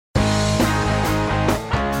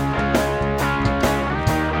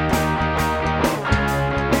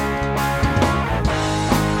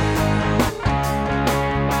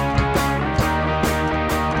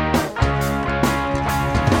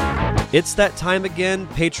It's that time again,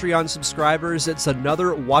 Patreon subscribers. It's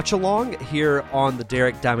another watch-along here on the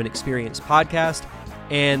Derek Diamond Experience podcast,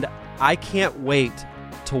 and I can't wait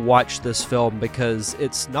to watch this film because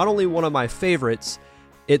it's not only one of my favorites,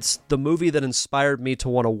 it's the movie that inspired me to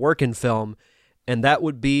want to work in film, and that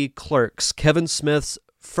would be Clerks, Kevin Smith's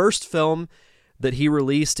first film that he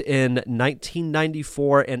released in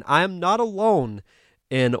 1994, and I am not alone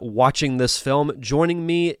in watching this film. Joining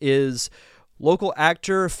me is local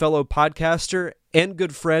actor, fellow podcaster, and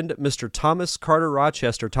good friend, Mr. Thomas Carter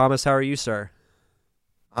Rochester. Thomas, how are you, sir?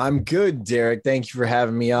 I'm good, Derek. Thank you for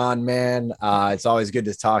having me on, man. It's always good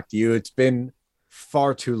to talk to you. It's been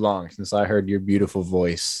far too long since I heard your beautiful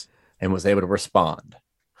voice and was able to respond.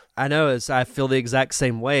 I know, I feel the exact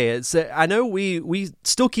same way. I know we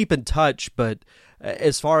still keep in touch, but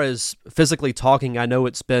as far as physically talking, I know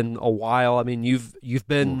it's been a while. I mean, you've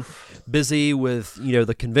been busy with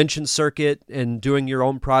the convention circuit and doing your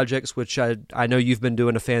own projects, which I know you've been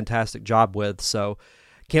doing a fantastic job with. So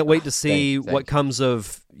can't wait to see what comes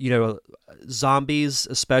of zombies.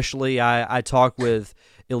 Especially, I talked with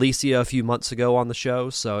Alicia a few months ago on the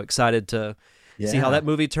show, so excited to see how that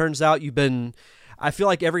movie turns out. I feel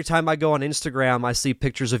like every time I go on Instagram, I see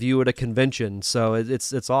pictures of you at a convention, so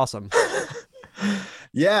it's awesome.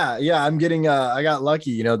 Yeah, I'm getting I got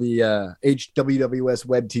lucky, the HWWS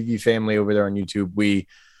Web TV family over there on YouTube. We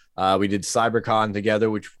did CyberCon together,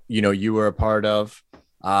 which you were a part of,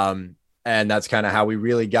 and that's kind of how we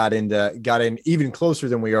really got in even closer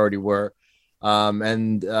than we already were,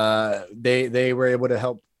 and they were able to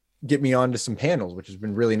help get me onto some panels, which has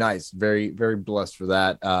been really nice. Very, very blessed for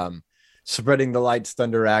that. Spreading the Lights,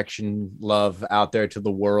 Thunder, Action love out there to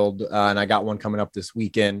the world, and I got one coming up this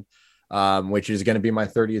weekend, which is going to be my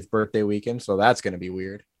 30th birthday weekend, so that's going to be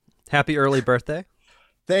weird. Happy early birthday.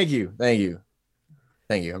 Thank you.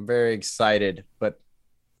 I'm very excited, but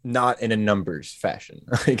not in a numbers fashion.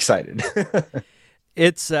 Excited.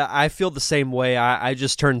 It's I feel the same way. I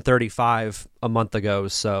just turned 35 a month ago,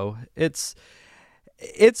 so it's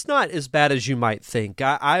not as bad as you might think.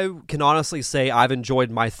 I can honestly say I've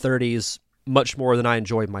enjoyed my 30s much more than I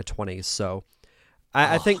enjoyed my 20s. So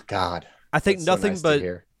I think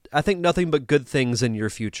nothing but good things in your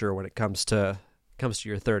future when it comes to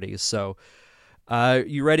your 30s. So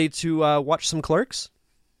you ready to watch some Clerks?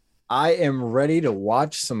 I am ready to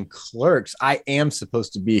watch some Clerks. I am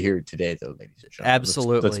supposed to be here today, though, ladies and gentlemen.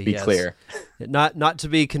 Absolutely. Let's be clear. Not to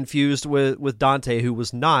be confused with Dante, who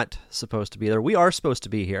was not supposed to be there. We are supposed to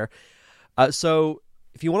be here. So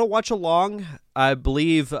if you want to watch along, I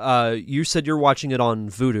believe you said you're watching it on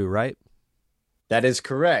Vudu, right? That is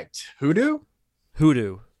correct. Hoodoo?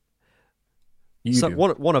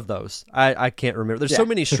 One of those. I can't remember. There's so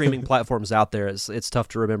many streaming platforms out there. It's tough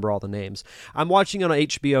to remember all the names. I'm watching it on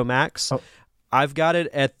HBO Max. Oh. I've got it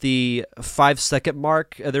at the 5-second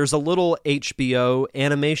mark. There's a little HBO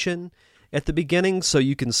animation at the beginning, so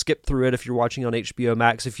you can skip through it if you're watching on HBO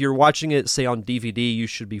Max. If you're watching it, say, on DVD, you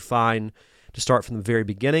should be fine to start from the very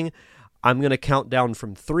beginning. I'm going to count down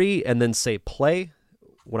from 3 and then say play.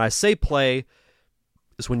 When I say play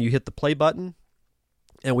is when you hit the play button,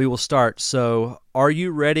 and we will start. So, are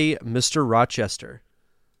you ready, Mr. Rochester?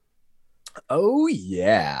 Oh,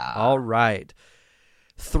 yeah. All right.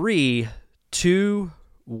 3, 2,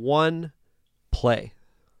 1, play.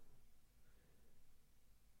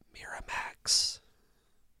 Miramax.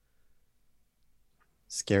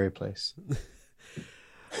 Scary place.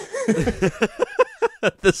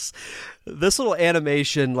 This little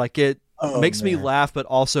animation, it makes me laugh, but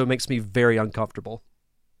also makes me very uncomfortable.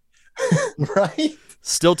 Right?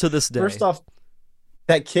 Still to this day. First off,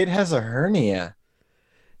 that kid has a hernia.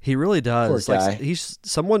 He really does. Poor guy.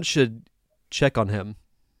 Someone should check on him.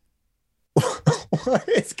 What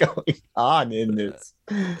is going on in this?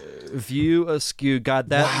 View askew. God,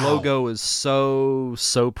 that logo is so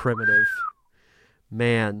primitive.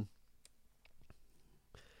 Man.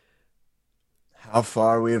 How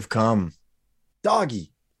far we have come.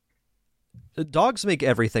 Doggy. Dogs make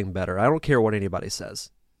everything better. I don't care what anybody says.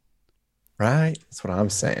 Right? That's what I'm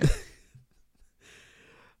saying.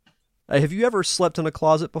 Have you ever slept in a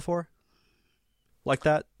closet before? Like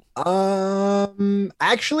that?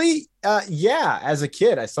 Actually, yeah. As a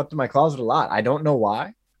kid, I slept in my closet a lot. I don't know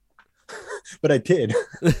why, but I did.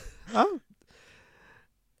 Oh.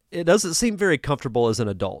 It doesn't seem very comfortable as an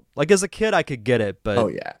adult. As a kid, I could get it, but... Oh,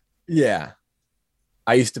 yeah. Yeah.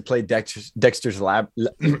 I used to play Dexter's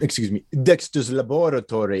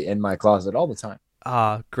Laboratory in my closet all the time.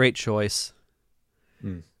 Ah, great choice.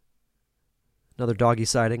 Another doggy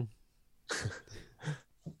sighting.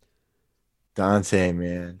 Dante,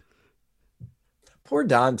 man. poor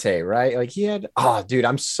Dante, right? Like he had, oh, dude,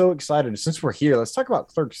 I'm so excited. Since we're here, let's talk about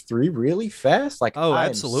Clerks 3 really fast. Like, Oh, I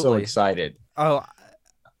am so absolutely. excited. Oh,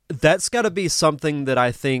 that's got to be something that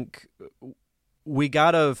I think we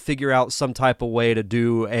got to figure out some type of way to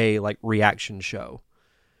do a like reaction show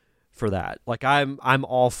for that. Like I'm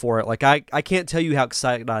all for it. Like I can't tell you how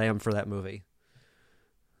excited I am for that movie.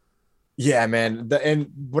 Yeah, man. And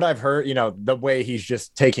what I've heard, the way he's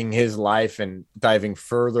just taking his life and diving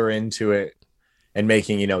further into it and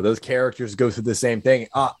making, those characters go through the same thing.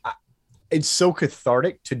 It's so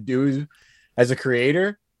cathartic to do as a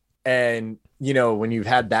creator. And, when you've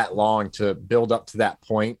had that long to build up to that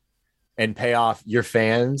point and pay off your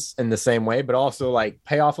fans in the same way, but also like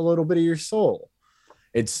pay off a little bit of your soul.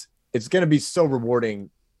 It's going to be so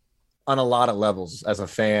rewarding on a lot of levels as a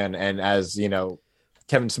fan. And as,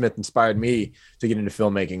 Kevin Smith inspired me to get into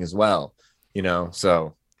filmmaking as well,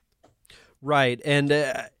 so. Right.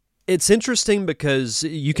 And it's interesting because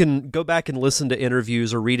you can go back and listen to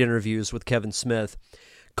interviews or read interviews with Kevin Smith.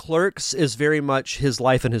 Clerks is very much his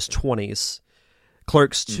life in his 20s.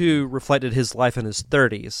 Clerks 2 reflected his life in his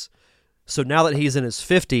 30s. So now that he's in his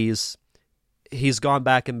 50s, he's gone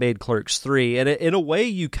back and made Clerks 3. And in a way,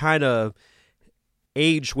 you kind of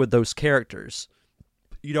age with those characters.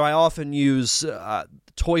 I often use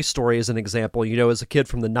Toy Story as an example. As a kid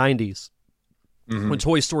from the 90s, when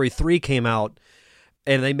Toy Story 3 came out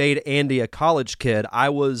and they made Andy a college kid, I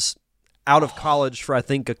was out of college for, I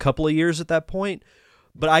think, a couple of years at that point,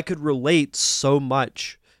 but I could relate so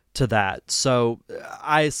much to that. So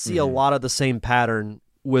I see a lot of the same pattern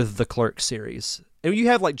with the Clerks series. And you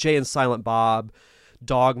have like Jay and Silent Bob,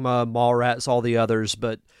 Dogma, Mallrats, all the others,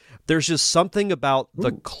 but there's just something about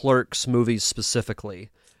the Clerks movies specifically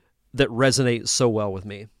that resonates so well with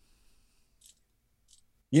me.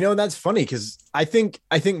 That's funny because I think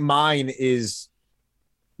mine is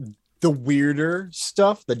the weirder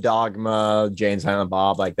stuff, the Dogma, Jay and Silent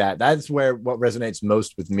Bob, like that. That's what resonates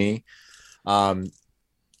most with me. Because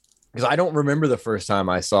I don't remember the first time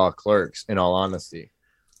I saw Clerks, in all honesty.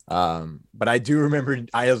 But I do remember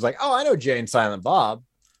I was like, oh, I know Jay and Silent Bob,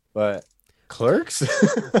 but Clerks?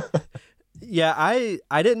 Yeah,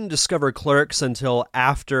 I didn't discover Clerks until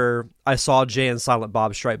after I saw Jay and Silent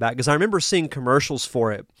Bob Strike Back, because I remember seeing commercials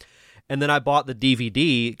for it, and then I bought the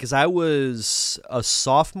DVD because I was a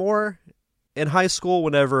sophomore in high school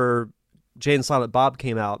whenever Jay and Silent Bob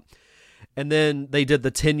came out, and then they did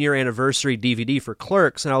the 10-year anniversary DVD for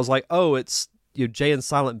Clerks, and I was like, oh, it's Jay and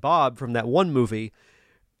Silent Bob from that one movie,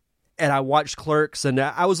 and I watched Clerks, and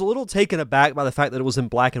I was a little taken aback by the fact that it was in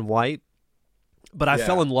black and white. But I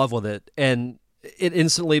fell in love with it, and it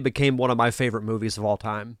instantly became one of my favorite movies of all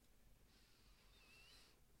time.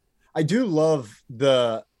 I do love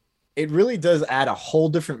it really does add a whole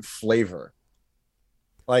different flavor.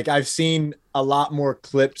 Like I've seen a lot more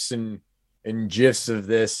clips and GIFs of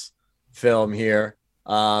this film here.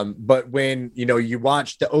 But when, you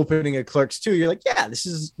watch the opening of Clerks 2, you're like, yeah, this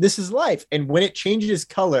is life. And when it changes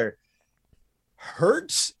color,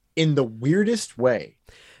 hurts in the weirdest way.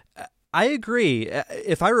 I agree.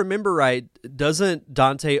 If I remember right, doesn't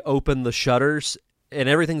Dante open the shutters and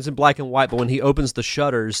everything's in black and white, but when he opens the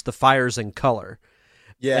shutters, the fire's in color.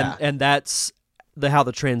 Yeah. And that's how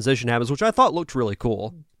the transition happens, which I thought looked really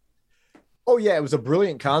cool. Oh yeah, it was a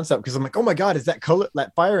brilliant concept because I'm like, oh my God, is that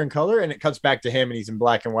fire in color? And it cuts back to him and he's in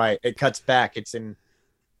black and white. It cuts back, it's in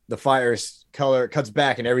the fire's color, it cuts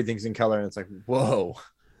back and everything's in color. And it's like, whoa.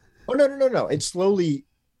 Oh no. It slowly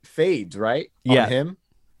fades, right? Yeah. On him.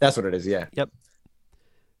 That's what it is, yeah. Yep.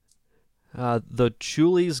 The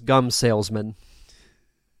Chuli's gum salesman.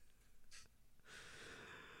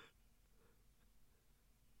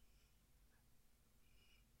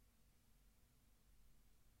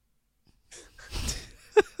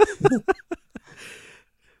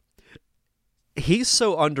 He's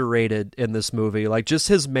so underrated in this movie. Like, just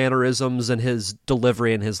his mannerisms and his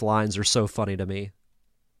delivery and his lines are so funny to me.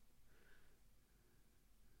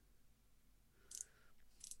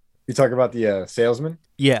 You talk about the salesman?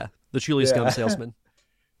 Yeah, the Chuli's gum salesman.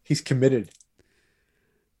 He's committed.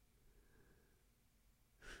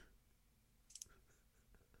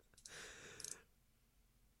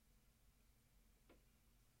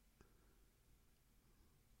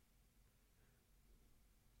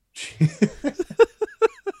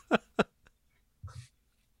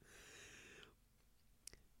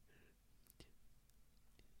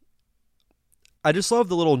 I just love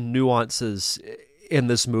the little nuances in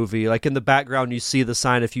this movie. Like in the background, you see the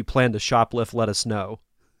sign, if you plan to shoplift, let us know.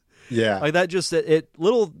 Yeah. Like that just, it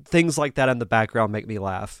little things like that in the background make me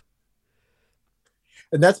laugh.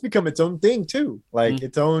 And that's become its own thing too. Like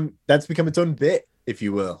that's become its own bit, if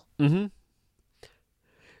you will. Mm-hmm.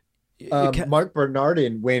 Mark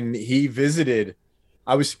Bernardin, when he visited,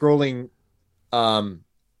 I was scrolling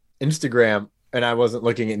Instagram and I wasn't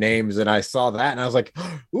looking at names and I saw that and I was like,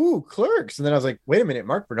 ooh, Clerks. And then I was like, wait a minute,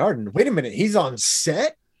 Mark Bernardin, wait a minute, he's on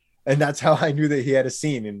set. And that's how I knew that he had a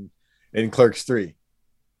scene in Clerks 3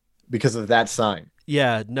 because of that sign.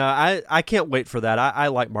 Yeah, no, I can't wait for that. I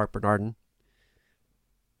like Mark Bernardin.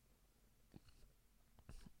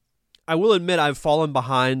 I will admit I've fallen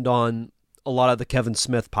behind on a lot of the Kevin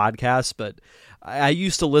Smith podcasts, but I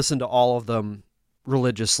used to listen to all of them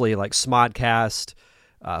religiously, like Smodcast,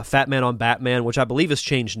 Fat Man on Batman, which I believe has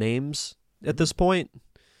changed names at this point.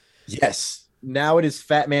 Yes. Now it is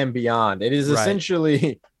Fat Man Beyond. It is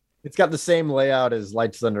essentially, it's got the same layout as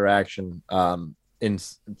Lights, Thunder, Action.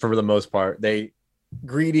 For the most part,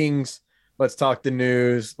 greetings. Let's talk the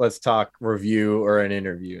news. Let's talk review or an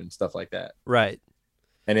interview and stuff like that. Right.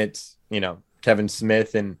 And it's, Kevin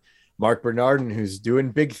Smith and Mark Bernardin, who's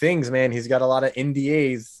doing big things, man. He's got a lot of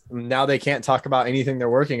NDAs. Now they can't talk about anything they're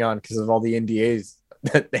working on because of all the NDAs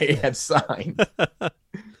that they have signed.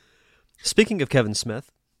 Speaking of Kevin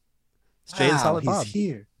Smith, it's Jay and Silent Bob. He's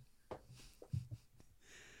here.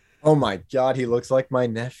 Oh my God, he looks like my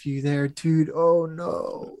nephew there, dude. Oh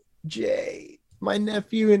no, Jay. My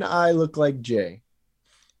nephew and I look like Jay.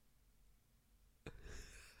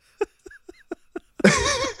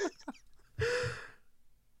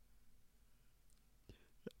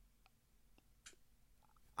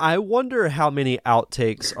 I wonder how many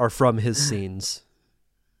outtakes are from his scenes.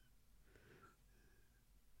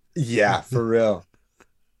 Yeah, for real.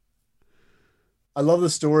 I love the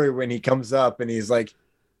story when he comes up and he's like,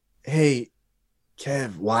 hey,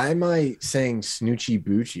 Kev, why am I saying Snoochie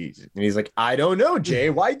Boochies? And he's like, I don't know, Jay.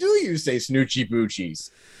 Why do you say Snoochie Boochies?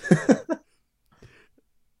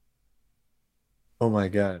 Oh my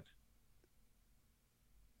God.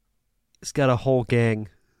 He's got a whole gang.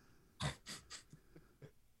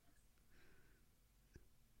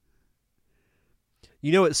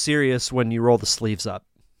 You know it's serious when you roll the sleeves up.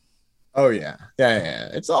 Oh, yeah. Yeah.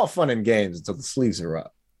 It's all fun and games until the sleeves are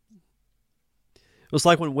up. It was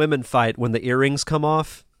like when women fight, when the earrings come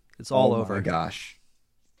off, it's all over. Oh, my gosh.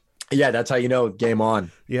 Yeah, that's how you know game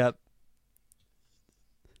on. Yep.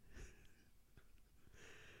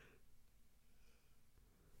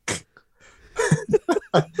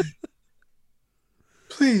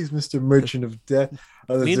 Please, Mr. Merchant of Death.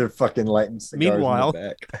 Oh, they're fucking lighting cigars meanwhile, in the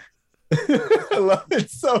back. I love it.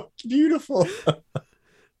 It's so beautiful.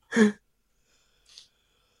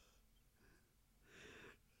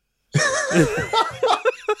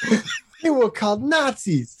 They were called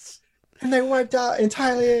Nazis and they wiped out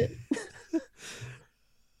entirely.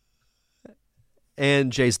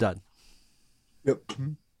 And Jay's done. Yep.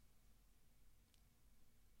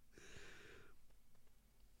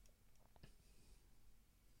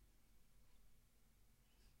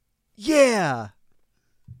 Yeah.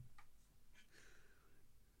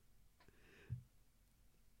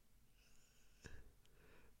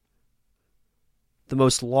 The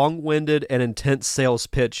most long-winded and intense sales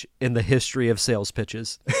pitch in the history of sales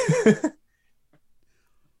pitches.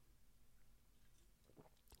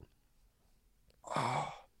 Oh.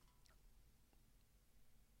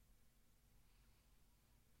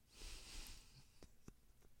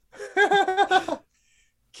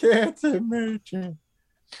 Can't imagine.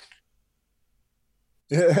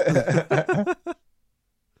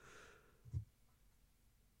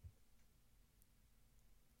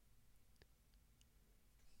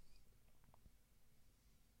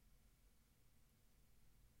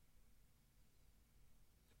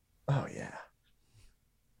 Oh, yeah.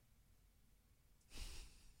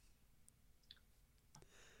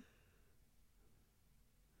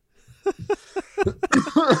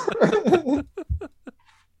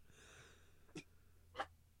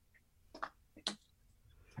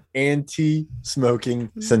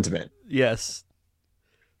 Anti-smoking sentiment. Yes.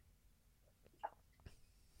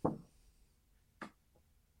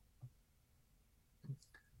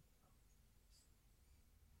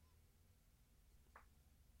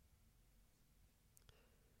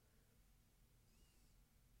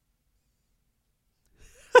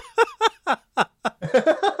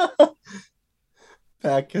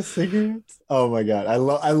 Pack of cigarettes. Oh my God. I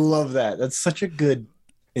love that. That's such a good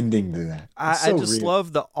ending to that. I just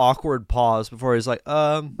love the awkward pause before he's like,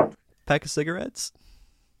 pack of cigarettes?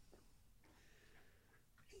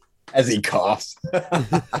 As he coughs.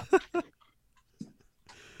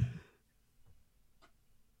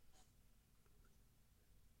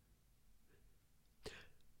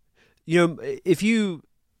 You know, if you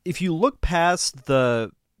look past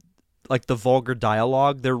the like the vulgar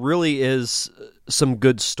dialogue, there really is some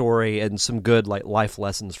good story and some good like life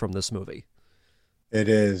lessons from this movie. It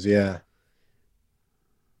is, yeah.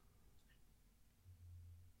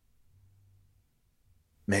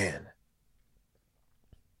 Man.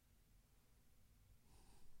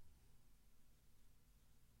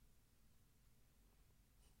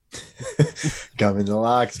 Coming the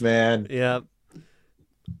locks, man. Yeah.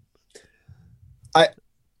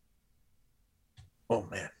 Oh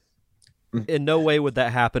man. In no way would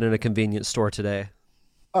that happen in a convenience store today.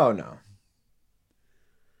 Oh no.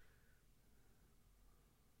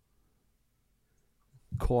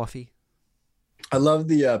 Coffee. I love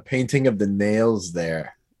the painting of the nails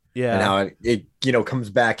there. Yeah. And how it comes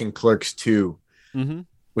back in Clerks 2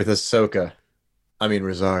 with Ahsoka. I mean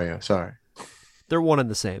Rosario, sorry. They're one and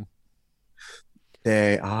the same.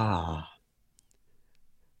 They are.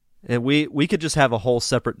 And we could just have a whole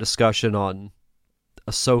separate discussion on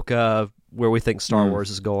Ahsoka, where we think Star Wars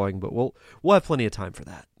is going, but we'll have plenty of time for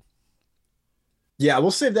that. Yeah,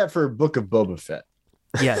 we'll save that for Book of Boba Fett.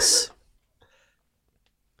 Yes.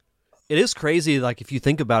 It is crazy, like, if you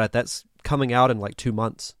think about it, that's coming out in like 2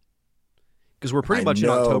 months. Because we're pretty much in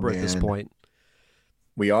October at this point.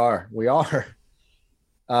 We are.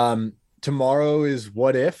 Tomorrow is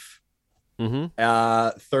What If.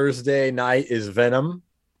 Thursday night is Venom.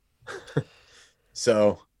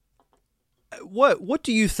 So what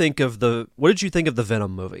do you think of what did you think of the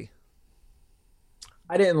Venom movie?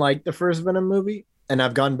 I didn't like the first Venom movie, and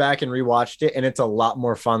I've gone back and rewatched it, and it's a lot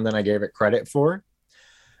more fun than I gave it credit for.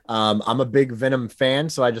 I'm a big Venom fan,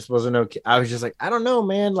 so I just wasn't okay. I was just like, I don't know,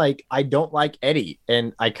 man. Like, I don't like Eddie,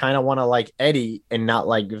 and I kind of want to like Eddie and not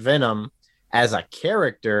like Venom as a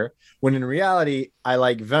character, when in reality, I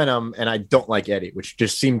like Venom and I don't like Eddie, which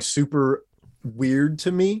just seemed super weird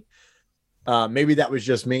to me. Maybe that was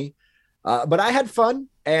just me. But I had fun,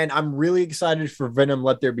 and I'm really excited for Venom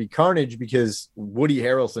Let There Be Carnage, because Woody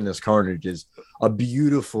Harrelson as Carnage is a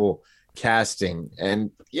beautiful casting.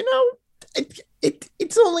 And,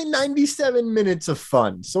 it's only 97 minutes of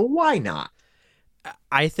fun, so why not?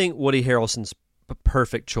 I think Woody Harrelson's a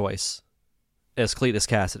perfect choice as Cletus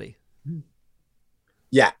Cassidy.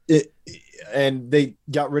 Yeah, and they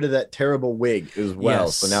got rid of that terrible wig as well.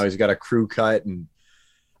 Yes. So now he's got a crew cut, and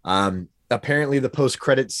apparently the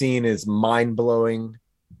post-credit scene is mind-blowing.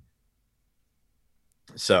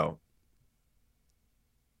 So,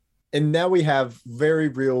 and now we have very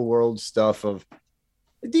real-world stuff of,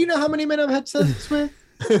 do you know how many men I've had sex with?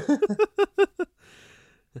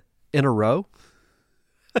 In a row?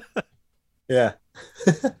 Yeah.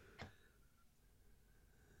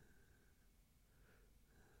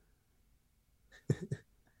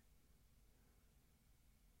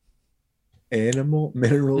 Animal,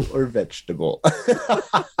 mineral, or vegetable.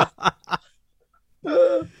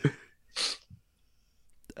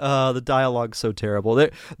 The dialogue's so terrible.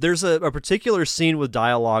 There's a particular scene with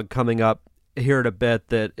dialogue coming up here in a bit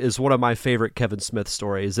that is one of my favorite Kevin Smith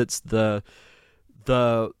stories. It's the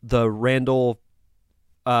Randall,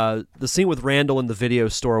 the scene with Randall in the video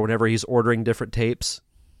store whenever he's ordering different tapes.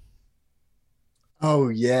 Oh,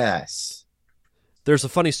 yes. There's a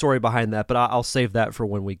funny story behind that, but I'll save that for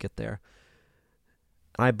when we get there.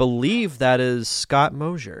 I believe that is Scott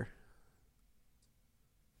Mosier.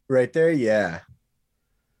 Right there, yeah.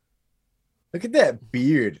 Look at that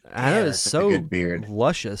beard. I know, it's so good beard.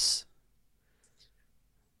 Luscious.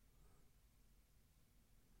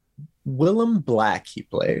 Willem Black he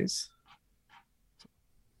plays.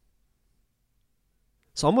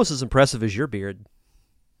 It's almost as impressive as your beard.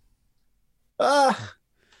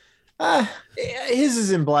 His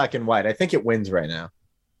is in black and white. I think it wins right now.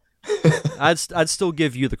 I'd still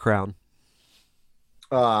give you the crown.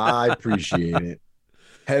 I appreciate it.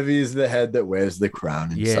 Heavy is the head that wears the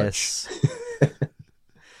crown and yes. such.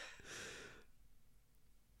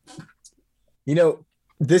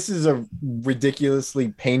 This is a ridiculously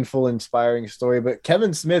painful, inspiring story, but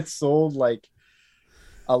Kevin Smith sold like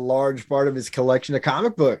a large part of his collection of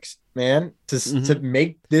comic books, man, to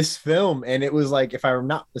make this film. And it was like, if I'm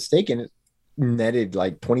not mistaken, it netted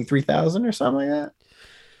like 23,000 or something like that.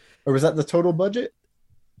 Or was that the total budget?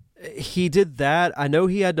 He did that. I know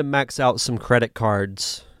he had to max out some credit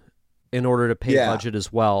cards in order to pay budget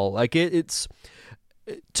as well. Like it's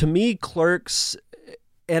to me, Clerks,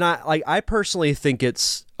 and I personally think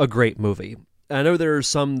it's a great movie. I know there are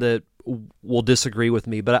some that will disagree with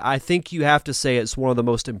me, but I think you have to say it's one of the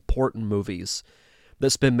most important movies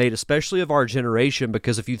that's been made, especially of our generation,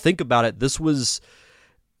 because if you think about it, this was,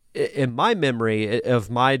 in my memory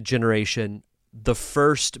of my generation, the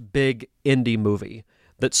first big indie movie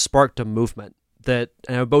that sparked a movement that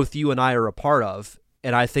both you and I are a part of.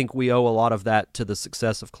 And I think we owe a lot of that to the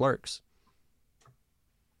success of Clerks.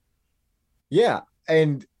 Yeah.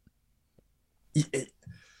 And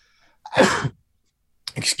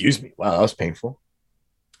excuse me. Wow, that was painful.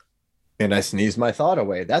 And I sneezed my thought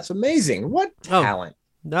away. That's amazing. What talent.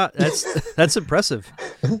 No, that's impressive.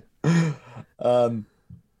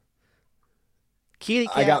 Kitty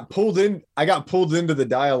cat. I got pulled into the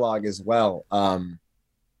dialogue as well.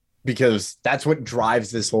 Because that's what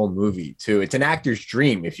drives this whole movie too. It's an actor's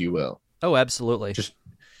dream, if you will. Oh, absolutely.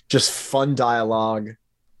 Just fun dialogue,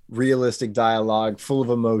 realistic dialogue, full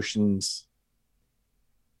of emotions.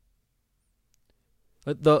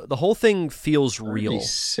 The whole thing feels real.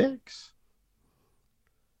 36.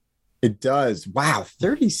 It does. Wow,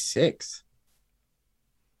 36.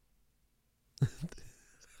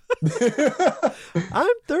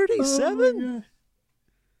 I'm 37.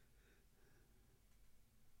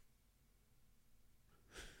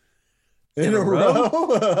 In a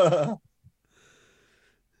row?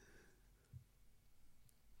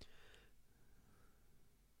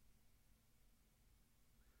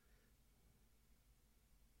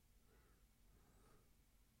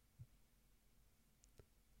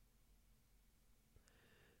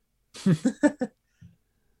 Wow.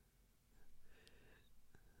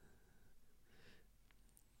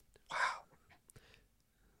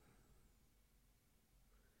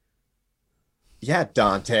 Yeah,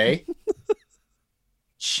 Dante.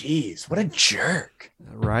 Jeez, what a jerk.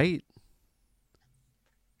 Right?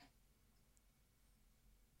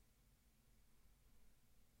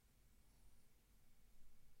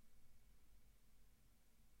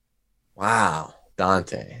 Wow,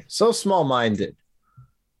 Dante. So small-minded.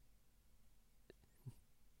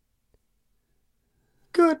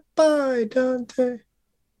 Goodbye, Dante.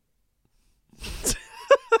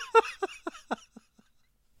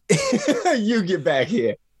 You get back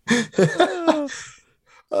here.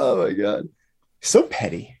 Oh my God. So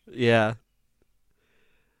petty. Yeah.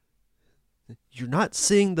 You're not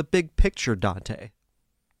seeing the big picture, Dante.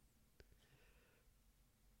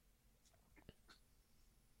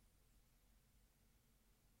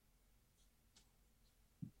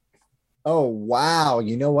 Oh, wow.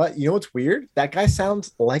 You know what? You know what's weird? That guy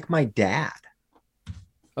sounds like my dad.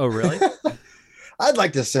 Oh, really? I'd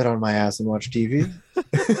like to sit on my ass and watch TV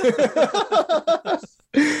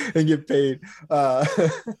and get paid.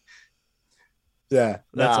 Yeah,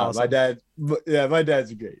 that's awesome. My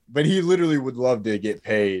dad's great, but he literally would love to get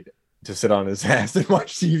paid to sit on his ass and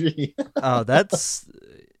watch TV. Oh, that's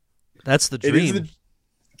the dream.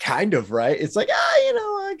 Kind of, right? It's like,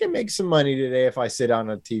 I can make some money today if I sit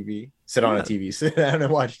down and watch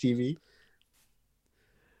TV.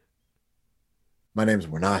 My name's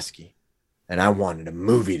Wernoski, and I wanted a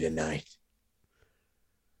movie tonight.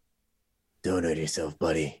 Don't hurt yourself,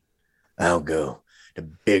 buddy. I'll go to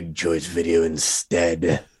Big Choice Video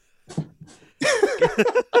instead.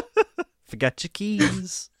 Forgot your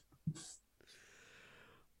keys.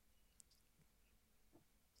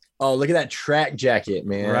 Oh, look at that track jacket,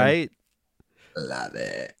 man. Right? Love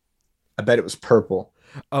it. I bet it was purple.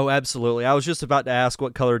 Oh, absolutely. I was just about to ask,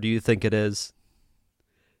 what color do you think it is?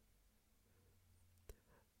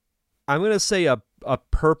 I'm going to say a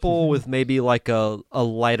purple with maybe like a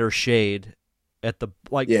lighter shade at the,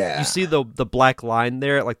 like, you see the black line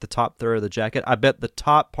there at like the top third of the jacket. I bet the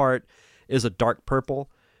top part is a dark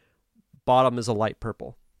purple. Bottom is a light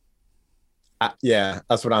purple. Yeah,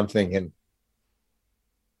 that's what I'm thinking.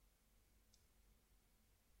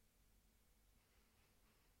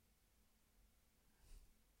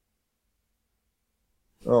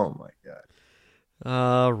 Oh my God.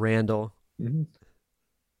 Randall. Mm-hmm.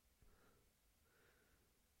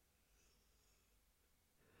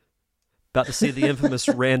 About to see the infamous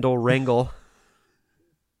Randall Wrangle.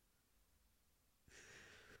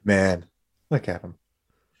 Man, look at him.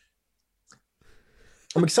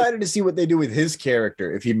 I'm excited to see what they do with his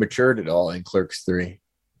character if he matured at all in Clerks 3.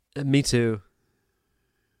 Me too.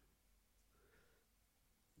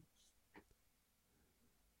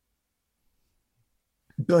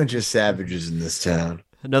 Bunch of savages in this town.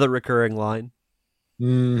 Another recurring line.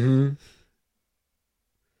 Mm-hmm.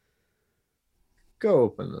 Go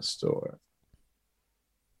open the store.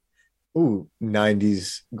 Ooh,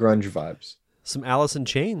 90s grunge vibes. Some Alice in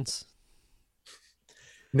Chains.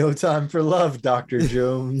 No time for love, Dr.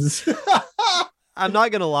 Jones. I'm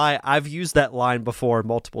not going to lie. I've used that line before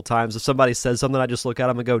multiple times. If somebody says something, I just look at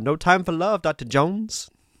them and go, no time for love, Dr.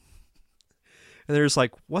 Jones. And they're just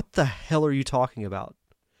like, what the hell are you talking about?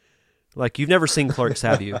 Like, you've never seen Clerks,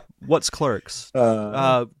 have you? What's Clerks?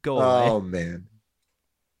 Go away. Oh, man.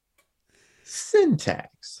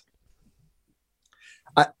 Syntax.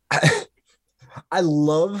 I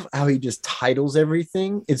love how he just titles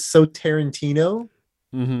everything. It's so Tarantino,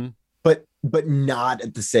 Mm-hmm. but not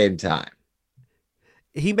at the same time.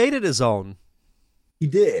 He made it his own. He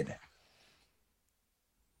did.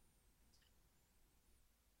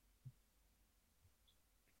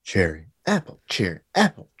 Cherry, apple, cherry,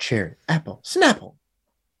 apple, Snapple.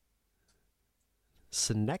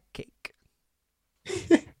 Snack cake.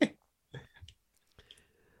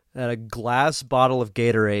 And a glass bottle of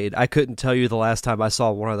Gatorade. I couldn't tell you the last time I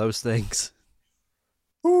saw one of those things.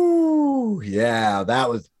 Ooh, yeah, that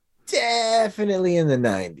was definitely in the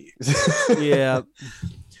 90s. Yeah.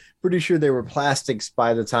 Pretty sure they were plastics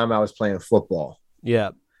by the time I was playing football. Yeah.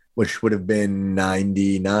 Which would have been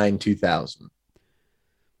 99, 2000.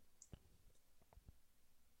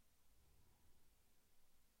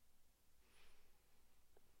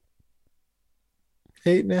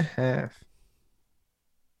 Eight and a half.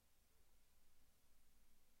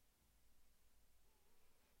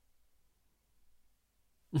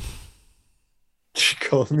 She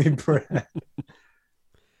called me Brad.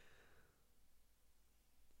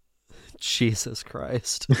 Jesus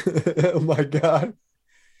Christ. Oh my God.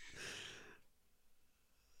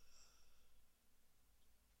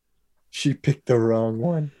 She picked the wrong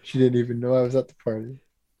one. She didn't even know I was at the party.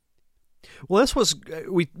 Well, that's what's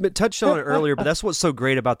we touched on it earlier, but that's what's so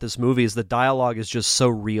great about this movie is the dialogue is just so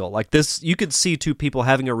real. Like this, you could see two people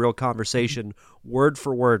having a real conversation, word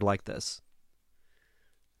for word, like this.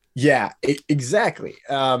 Yeah, exactly.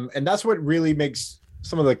 And that's what really makes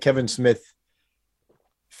some of the Kevin Smith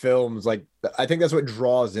films like. I think that's what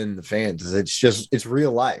draws in the fans. Is it's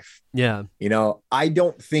real life. Yeah. You know, I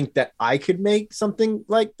don't think that I could make something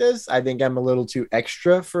like this. I think I'm a little too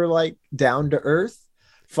extra for like down to earth,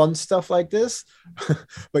 fun stuff like this.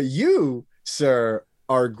 But you, sir,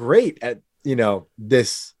 are great at, you know,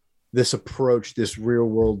 this approach, this real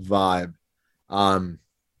world vibe.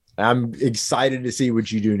 I'm excited to see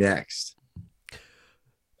what you do next.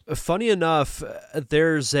 Funny enough,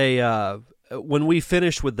 there's a when we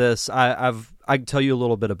finish with this, I can tell you a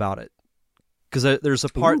little bit about it because there's a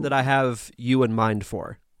part that I have you in mind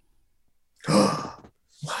for.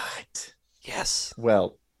 What? Yes.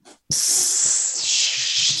 Well,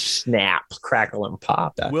 snap, crackle, and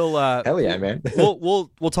pop. We'll hell yeah, man. we'll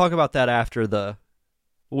talk about that after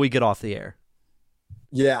we get off the air.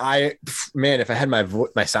 Yeah, man, if I had my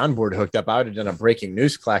soundboard hooked up, I would have done a breaking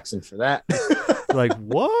news klaxon for that. Like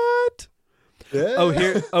what?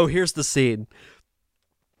 Yeah. Here's the scene.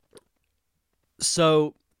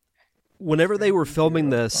 So, whenever they were filming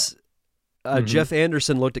this, Jeff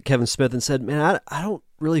Anderson looked at Kevin Smith and said, "Man, I don't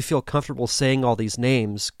really feel comfortable saying all these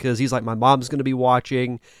names because he's like, my mom's going to be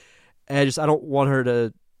watching, and I don't want her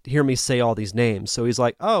to hear me say all these names." So he's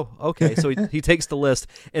like, "Oh, okay." So he takes the list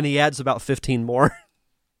and he adds about 15 more.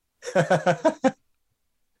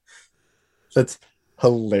 That's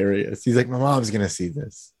hilarious. He's like, my mom's gonna see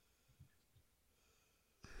this.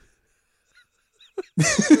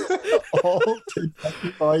 All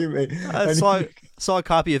volume 8. I saw a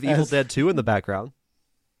copy of Evil Dead 2 in the background.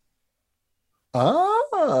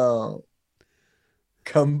 Oh,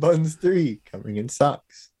 Cum Buns 3 coming in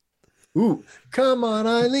socks. Ooh, come on,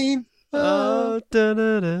 Eileen. Oh,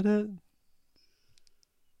 da-da-da-da.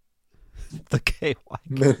 The KY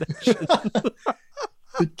connection.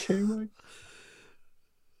 The KY.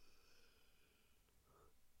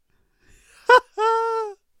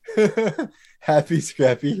 Happy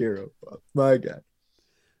Scrappy Hero. My God.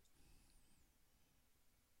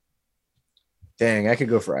 Dang, I could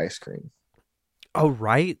go for ice cream. Oh,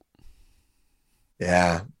 right.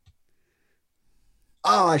 Yeah.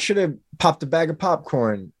 Oh, I should have popped a bag of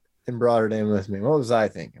popcorn and brought it in with me. What was I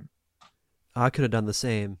thinking? I could have done the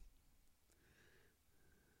same.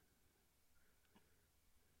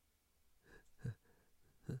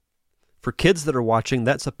 For kids that are watching,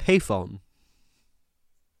 that's a payphone.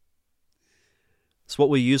 It's what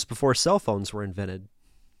we used before cell phones were invented.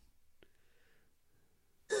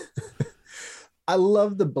 I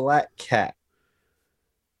love the black cat.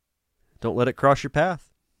 Don't let it cross your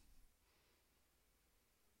path.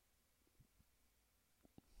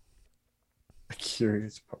 A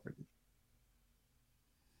curious party.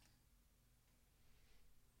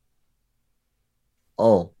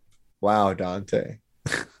 Oh, wow, Dante.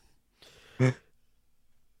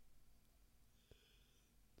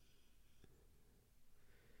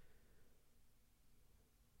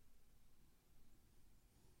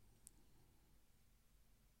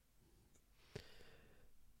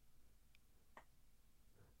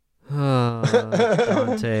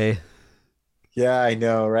 Dante. Yeah, I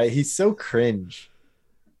know, right? He's so cringe.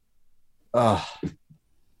 Oh.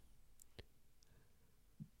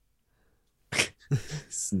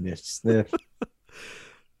 Sniff, sniff.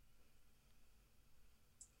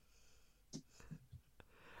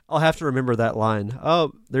 I'll have to remember that line.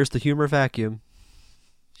 Oh, there's the humor vacuum.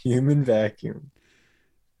 Human vacuum.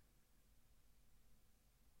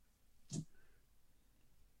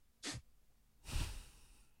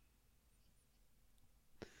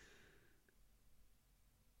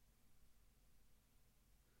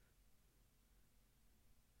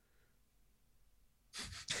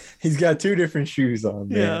 He's got two different shoes on,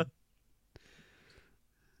 Yeah.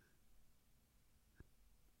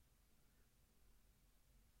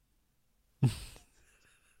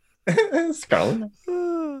 man. Scarlet.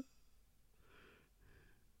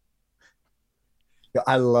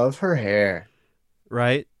 I love her hair.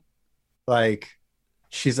 Right? Like,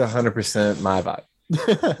 she's 100% my vibe.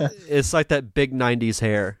 It's like that big 90s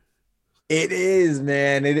hair. It is,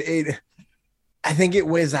 man. I think it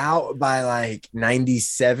was out by like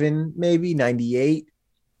 97, maybe 98,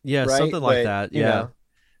 Yeah, right? something like But, that. you Yeah. know,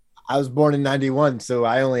 I was born in 91, so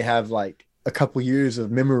I only have like a couple years of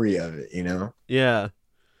memory of it, you know? Yeah.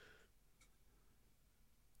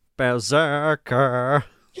 Berserker.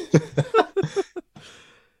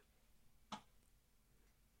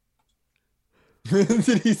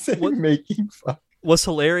 Did he say What- making fun? What's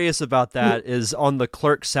hilarious about that is on the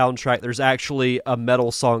Clerks soundtrack, there's actually a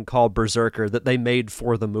metal song called Berserker that they made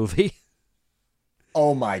for the movie.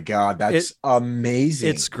 Oh my God, that's amazing.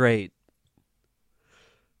 It's great.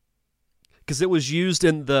 Because it was used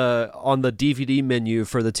on the DVD menu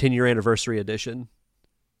for the 10-year anniversary edition.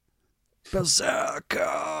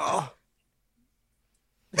 Berserker.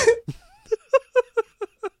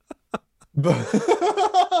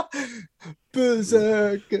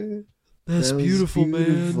 Berserker. That's That was beautiful,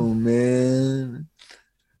 man. man.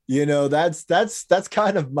 You know, that's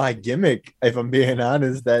kind of my gimmick, if I'm being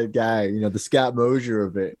honest. That guy, you know, the Scott Mosier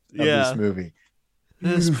of Yeah. this movie.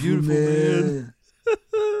 That's beautiful, man.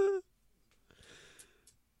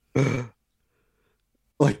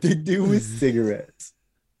 Like they do with cigarettes.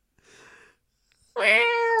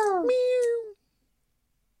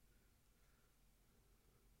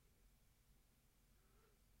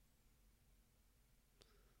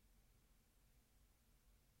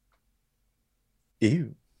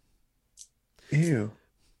 Ew. Ew.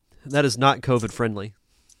 That is not COVID friendly.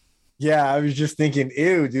 Yeah, I was just thinking,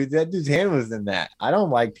 ew, dude, that dude's hand was in that. I don't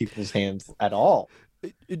like people's hands at all.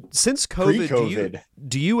 Since COVID, Pre-COVID.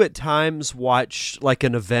 do you at times watch like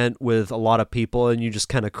an event with a lot of people and you just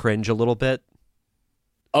kind of cringe a little bit?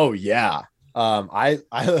 Oh yeah.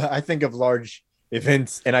 I think of large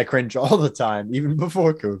events and I cringe all the time, even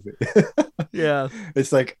before COVID. Yeah.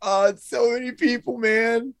 It's like, oh, it's so many people,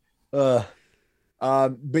 man. But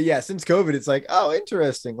yeah, since COVID, it's like, oh,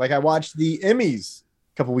 interesting. Like I watched the Emmys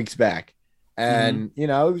a couple weeks back, and you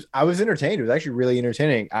know, I was entertained. It was actually really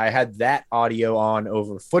entertaining. I had that audio on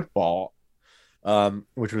over football,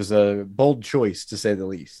 which was a bold choice to say the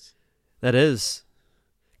least. That is.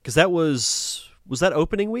 Because that was that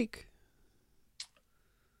opening week?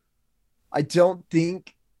 I don't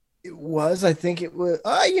think it was. I think it was.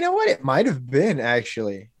 You know what? It might have been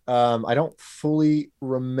actually. I don't fully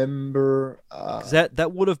remember. 'Cause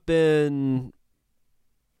that would have been.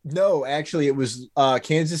 No, actually, it was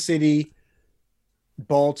Kansas City,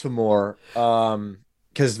 Baltimore.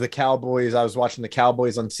 Because the Cowboys, I was watching the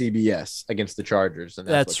Cowboys on CBS against the Chargers, and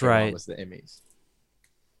That's what came on right. was the Emmys.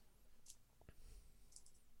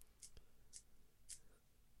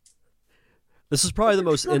 This is probably the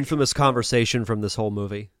most infamous conversation from this whole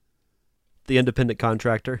movie. The independent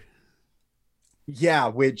contractor. Yeah,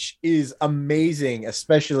 which is amazing,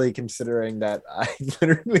 especially considering that I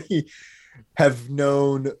literally have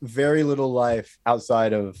known very little life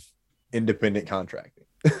outside of independent contracting.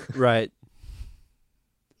 Right.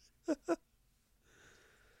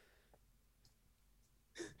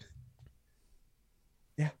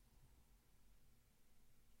 Yeah.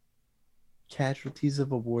 Casualties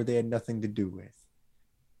of a war they had nothing to do with.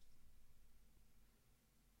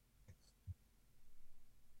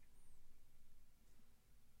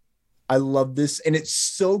 I love this. And it's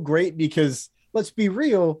so great because let's be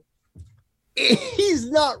real, he's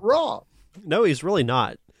not wrong. No, he's really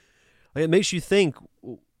not. Like, it makes you think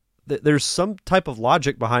that there's some type of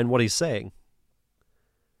logic behind what he's saying.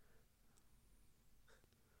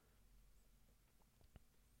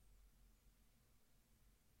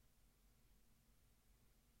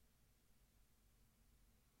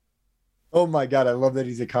 Oh my God, I love that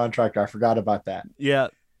he's a contractor. I forgot about that. Yeah.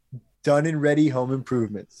 Done and ready home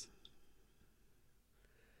improvements.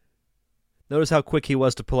 Notice how quick he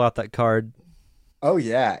was to pull out that card. Oh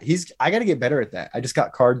yeah. I gotta get better at that. I just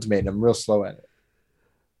got cards made and I'm real slow at it.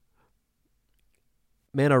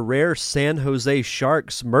 Man, a rare San Jose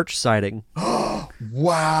Sharks merch sighting.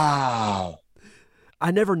 Wow.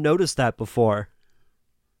 I never noticed that before.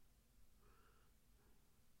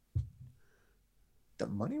 The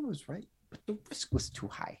money was right, but the risk was too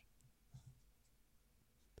high.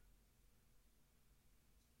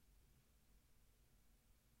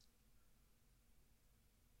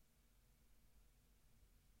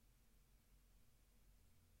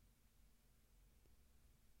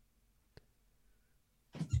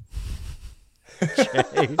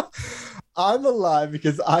 Okay. I'm alive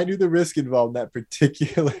because I knew the risk involved in that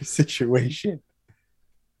particular situation.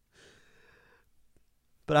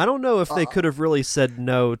 But I don't know if they could have really said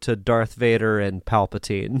no to Darth Vader and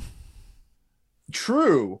Palpatine.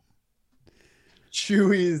 True.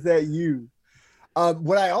 Chewie, is that you?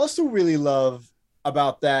 What I also really love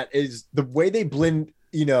about that is the way they blend,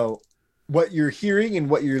 what you're hearing and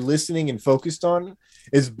what you're listening and focused on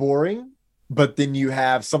is boring, but then you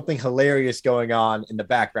have something hilarious going on in the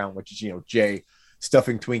background, which is, Jay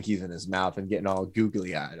stuffing Twinkies in his mouth and getting all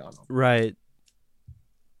googly eyed on him. Right.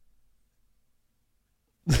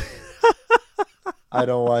 I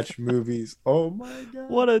don't watch movies. Oh my God.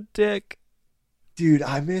 What a dick. Dude,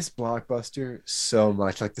 I miss Blockbuster so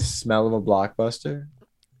much. Like the smell of a Blockbuster.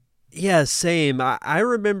 Yeah, same. I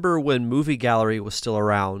remember when Movie Gallery was still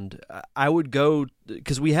around. I would go,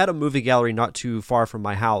 because we had a movie gallery not too far from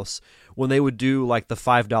my house, when they would do like the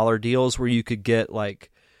 $5 deals where you could get like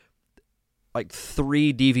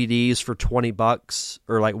 3 DVDs for $20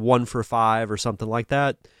 or like 1 for $5 or something like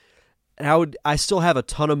that. And I still have a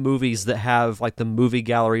ton of movies that have like the Movie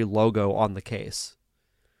Gallery logo on the case.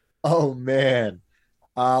 Oh man.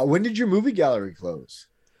 When did your movie gallery close?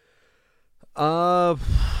 Trying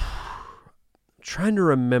to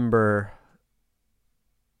remember.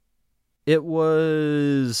 It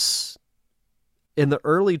was in the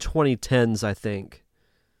early 2010s, I think.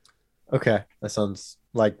 Okay, that sounds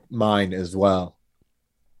like mine as well.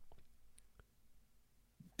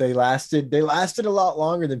 They lasted a lot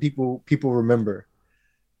longer than people remember.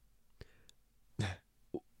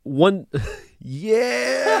 One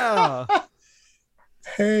yeah.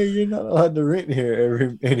 Hey, you're not allowed to rent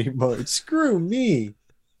here anymore. Screw me.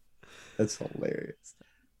 That's hilarious.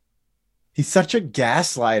 He's such a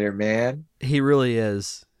gaslighter, man. He really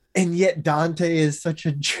is. And yet Dante is such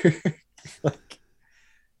a jerk. Like,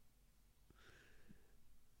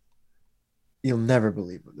 you'll never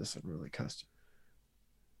believe what this one really cost you.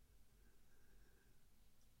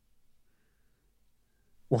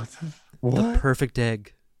 What? The perfect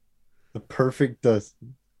egg. The perfect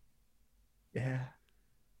dozen. Yeah.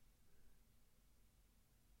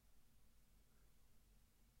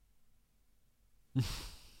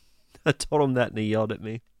 I told him that and he yelled at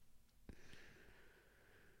me.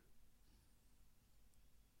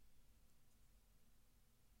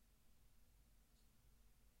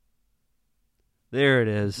 There it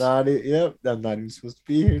is. Yep, I'm not even supposed to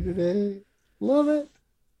be here today. Love it.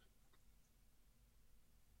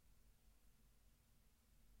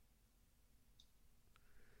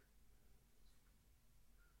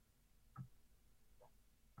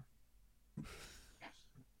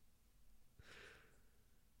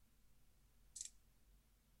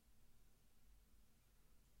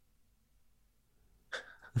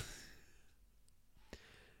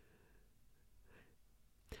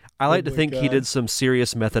 I like to think he did some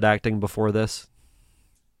serious method acting before this.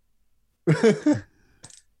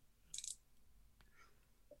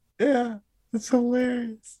 Yeah, it's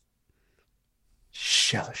hilarious.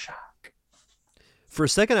 Shell shock. For a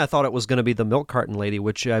second, I thought it was going to be the milk carton lady,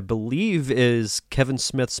 which I believe is Kevin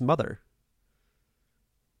Smith's mother.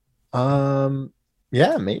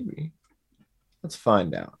 Yeah, maybe. Let's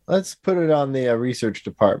find out. Let's put it on the research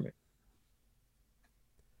department.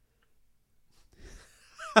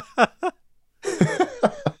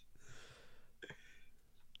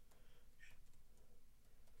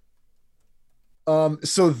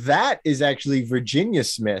 So that is actually Virginia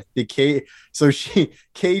Smith, so she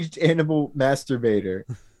caged animal masturbator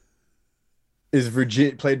is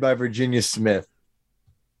played by Virginia Smith,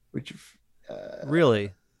 which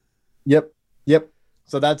Really? Yep.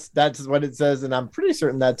 So that's what it says, and I'm pretty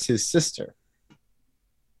certain that's his sister.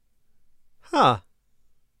 Huh.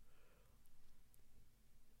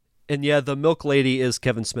 And yeah, the milk lady is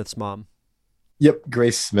Kevin Smith's mom. Yep,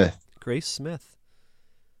 Grace Smith. Grace Smith.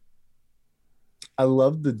 I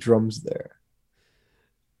love the drums there.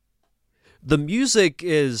 The music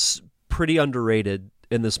is pretty underrated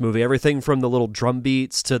in this movie. Everything from the little drum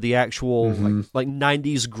beats to the actual like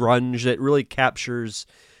 90s grunge that really captures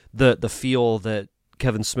the feel that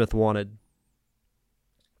Kevin Smith wanted.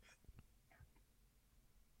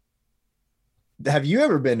 Have you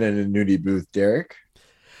ever been in a nudie booth, Derek?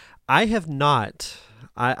 I have not.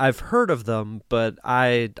 I've heard of them, but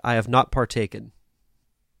I have not partaken.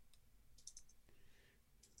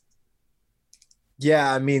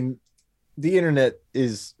 Yeah, I mean, the internet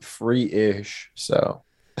is free-ish, so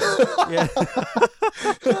Yeah.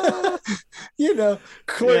 you know, Yeah.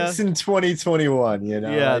 clerks in 2021, you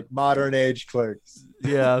know, Yeah. like modern age clerks.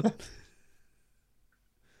 Yeah.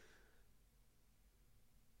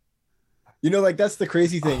 You know, like that's the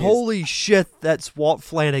crazy thing is, Holy shit, that's Walt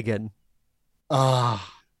Flanagan.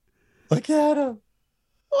 ah, look at him.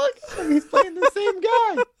 Look at him. He's playing the same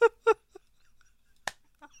guy.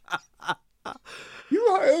 You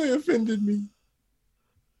highly offended me.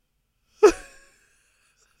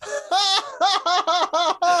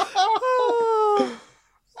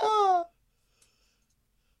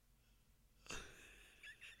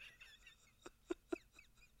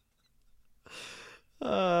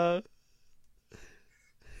 Uh,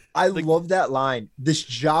 I love that line. This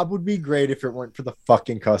job would be great if it weren't for the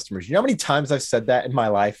fucking customers. You know how many times I've said that in my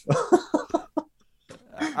life?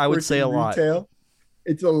 I would say a lot. Retail.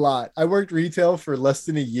 It's a lot. I worked retail for less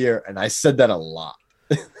than a year and I said that a lot.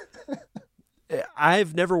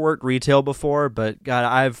 I've never worked retail before, but God,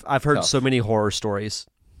 I've heard Tough. so many horror stories.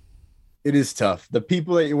 It is tough. The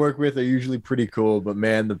people that you work with are usually pretty cool, but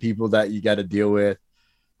man, the people that you got to deal with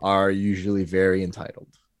are usually very entitled.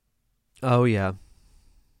 Oh yeah.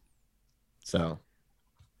 So,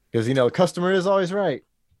 because you know, the customer is always right.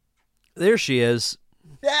 There she is.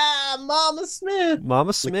 Yeah, Mama Smith.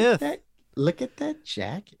 Mama Smith. Look at that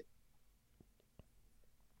jacket.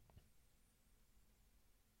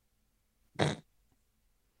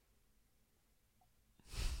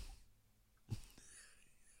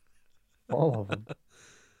 All of them.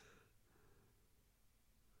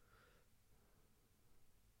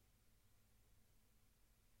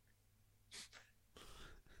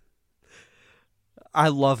 I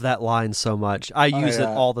love that line so much. I use it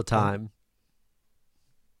all the time.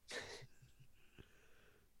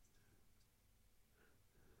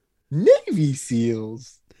 Navy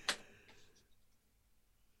SEALs.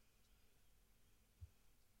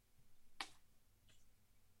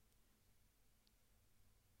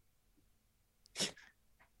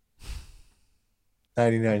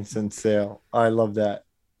 $0.99 sale. I love that.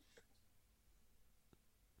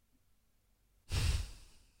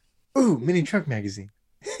 Ooh, mini truck magazine.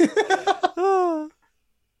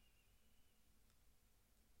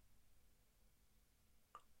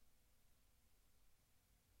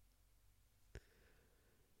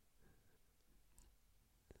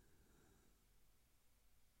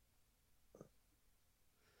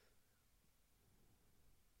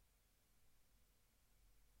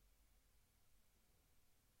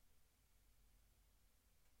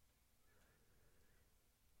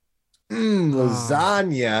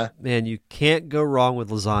 Lasagna Man, you can't go wrong with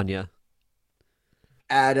lasagna.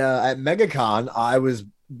 at MegaCon. I was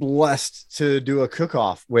blessed to do a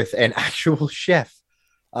cook-off with an actual chef,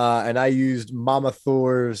 and I used Mama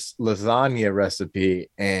Thor's lasagna recipe,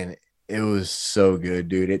 and it was so good,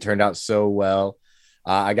 dude. It turned out so well.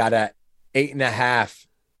 I got a 8.5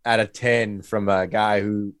 out of 10 from a guy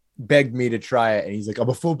who begged me to try it, and he's like, "I'm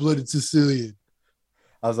a full-blooded Sicilian."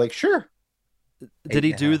 I was like, "Sure." Did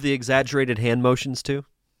he do 8.5. the exaggerated hand motions too?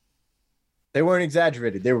 They weren't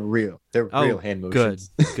exaggerated. They were real. They were real hand motions.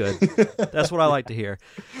 Good. That's what I like to hear.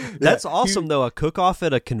 That's awesome, though. A cook-off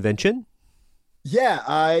at a convention?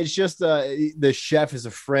 Yeah, it's just the chef is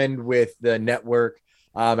a friend with the network,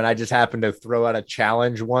 and I just happened to throw out a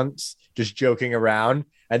challenge once, just joking around.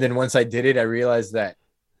 And then once I did it, I realized that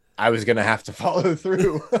I was going to have to follow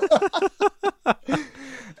through.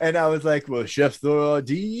 And I was like, well, Chef Thor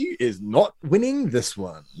D is not winning this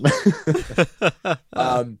one.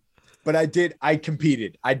 But I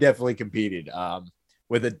competed. I definitely competed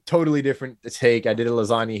with a totally different take. I did a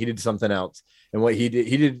lasagna. He did something else. And what he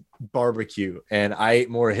did barbecue. And I ate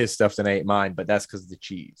more of his stuff than I ate mine, but that's because of the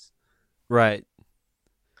cheese. Right.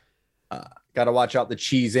 Got to watch out the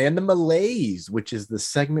cheese and the Malays, which is the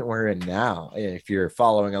segment we're in now. If you're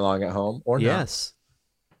following along at home or not. Yes.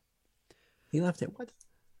 He left it. What?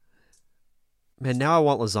 Man, now I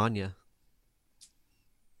want lasagna.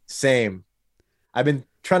 Same. I've been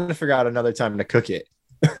trying to figure out another time to cook it.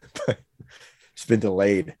 But it's been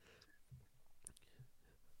delayed.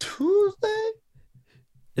 Tuesday?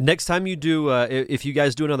 The next time you do, if you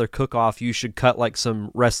guys do another cook-off, you should cut like some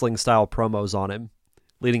wrestling-style promos on him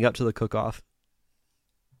leading up to the cook-off.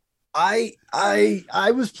 I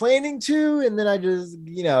was planning to, and then I just,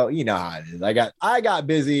 you know how it is. I got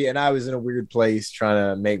busy, and I was in a weird place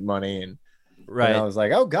trying to make money, and Right. I was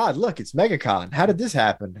like, oh God, look, it's MegaCon. How did this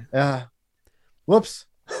happen? Whoops.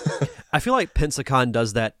 I feel like Pensacon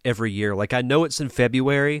does that every year. Like, I know it's in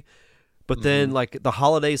February, but then like the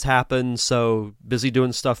holidays happen, so busy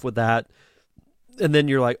doing stuff with that. And then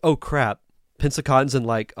you're like, oh crap, Pensacon's in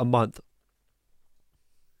like a month.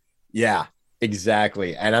 Yeah,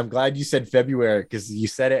 exactly. And I'm glad you said February because you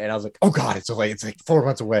said it and I was like, oh God, it's away. It's like 4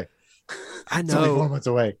 months away. I It's only 4 know. months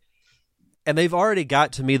away. And they've already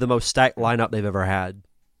got to me the most stacked lineup they've ever had.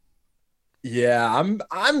 Yeah,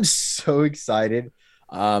 I'm so excited.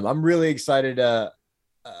 I'm really excited.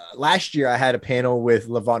 Last year I had a panel with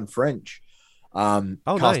Levon French, Oh,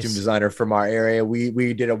 costume nice. designer from our area.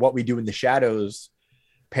 We did a What We Do in the Shadows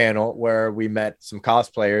panel where we met some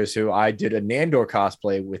cosplayers who I did a Nandor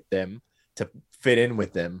cosplay with them to fit in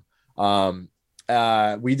with them.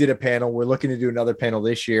 We did a panel. We're looking to do another panel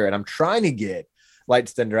this year, and I'm trying to get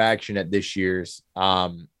Lights Thunder Action at this year's at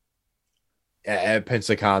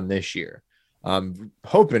Pensacon this year.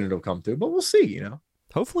 Hoping it'll come through, but we'll see, you know.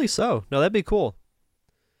 Hopefully so. No, that'd be cool.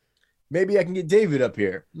 Maybe I can get David up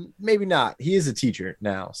here. Maybe not. He is a teacher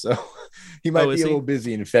now, so he might be a little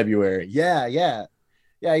busy in February. Yeah.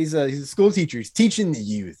 He's a school teacher. He's teaching the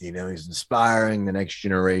youth. You know, he's inspiring the next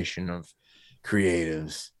generation of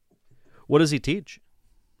creatives. What does he teach?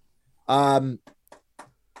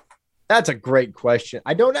 That's a great question.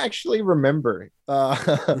 I don't actually remember.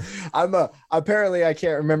 Apparently I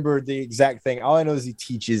can't remember the exact thing. All I know is he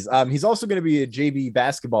teaches. He's also going to be a JV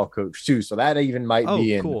basketball coach too, so that even might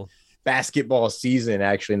be in cool. basketball season.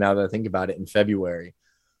 Actually, now that I think about it, in February.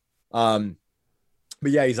 But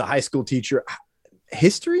yeah, he's a high school teacher.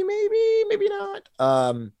 History, maybe not.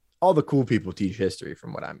 All the cool people teach history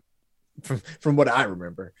from what I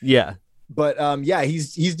remember. Yeah. But yeah,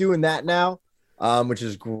 he's doing that now. Which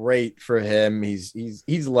is great for him.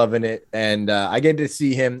 He's loving it, and I get to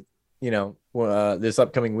see him. You know, this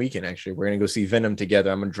upcoming weekend. Actually, we're gonna go see Venom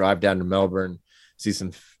together. I'm gonna drive down to Melbourne, see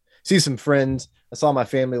some friends. I saw my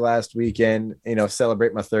family last weekend. You know,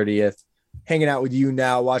 celebrate my 30th. Hanging out with you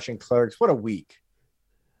now, watching Clerks. What a week!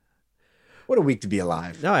 What a week to be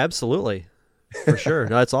alive. No, absolutely, for sure.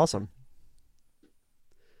 No, that's awesome.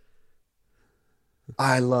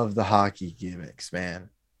 I love the hockey gimmicks, man.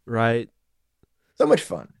 Right. So much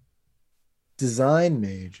fun. Design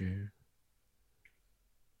major.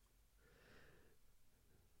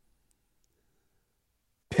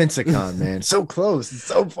 Pensacon, man. So close. It's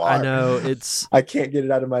so far. I know. I can't get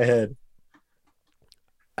it out of my head.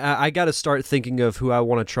 I got to start thinking of who I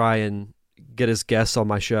want to try and get as guests on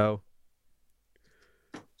my show.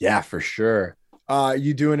 Yeah, for sure.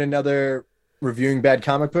 You doing another reviewing bad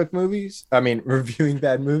comic book movies? I mean, reviewing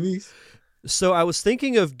bad movies? So I was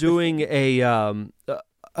thinking of doing a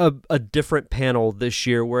different panel this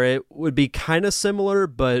year where it would be kind of similar,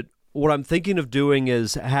 but what I'm thinking of doing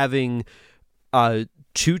is having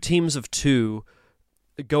two teams of two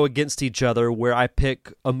go against each other, where I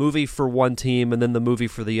pick a movie for one team and then the movie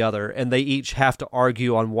for the other, and they each have to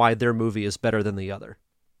argue on why their movie is better than the other.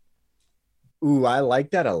 Ooh, I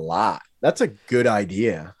like that a lot. That's a good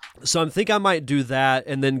idea. So I think I might do that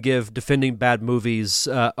and then give defending bad movies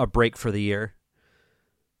a break for the year.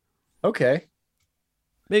 Okay.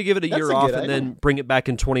 Maybe give it a year off and then bring it back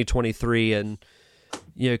in 2023 and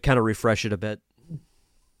kind of refresh it a bit.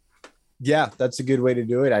 Yeah, that's a good way to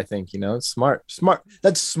do it, I think. You know, it's smart.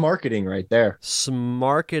 That's smarketing right there.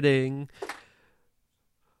 Smarketing.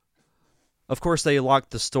 Of course, they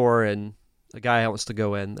locked the store and the guy wants to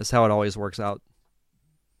go in. That's how it always works out.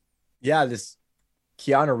 Yeah, this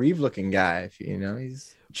Keanu Reeves looking guy,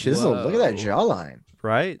 he's chiseled. Whoa. Look at that jawline.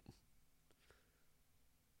 Right?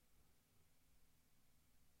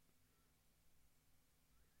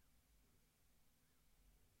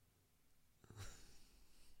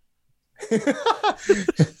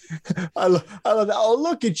 I love that. Oh,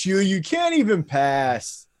 look at you. You can't even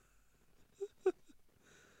pass.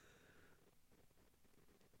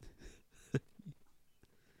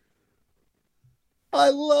 I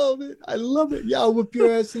love it. Yeah, I'll whip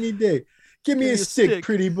your ass any day. Give me a stick,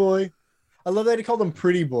 pretty boy. I love that he called him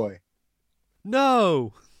pretty boy.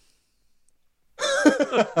 No.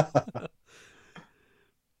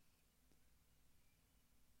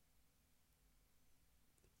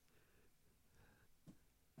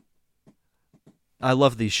 I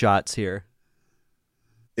love these shots here.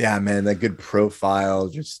 Yeah, man, that good profile,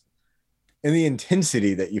 just and the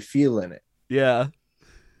intensity that you feel in it. Yeah.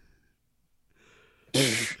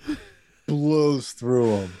 Blows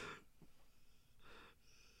through him.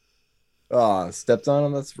 Oh, stepped on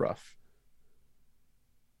him. That's rough.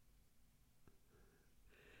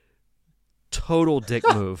 Total dick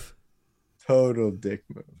move. Total dick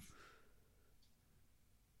move.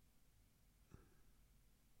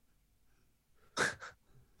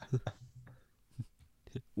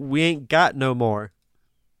 we ain't got no more.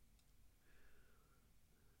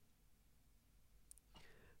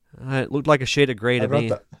 It looked like a shade of gray to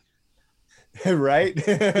me. Right?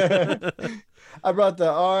 I brought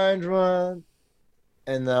the orange one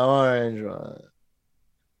and the orange one.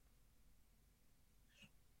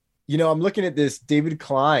 I'm looking at this. David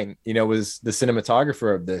Klein, was the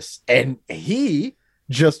cinematographer of this, and he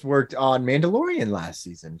just worked on Mandalorian last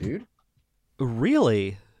season, dude.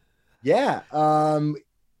 Really? Yeah. I'm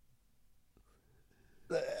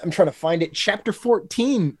trying to find it. Chapter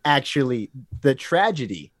 14, actually, the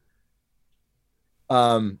tragedy.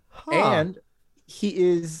 And he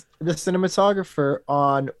is the cinematographer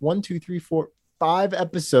on 1, 2, 3, 4, 5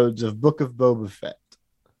 episodes of Book of Boba Fett.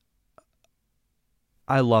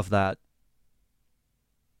 I love that.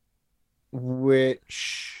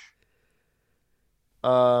 Which,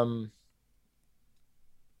 what?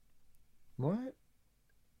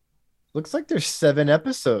 Looks like there's 7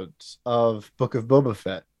 episodes of Book of Boba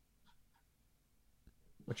Fett,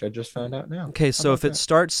 which I just found out now. Okay, so if it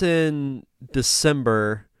starts in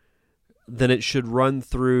December, then it should run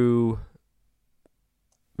through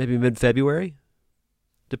maybe mid-February,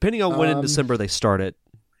 depending on when in December they start it.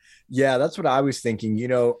 Yeah, that's what I was thinking,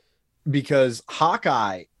 because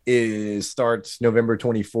Hawkeye starts November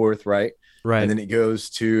 24th, right? Right. And then it goes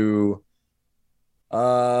to,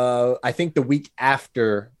 I think the week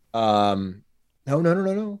after, no,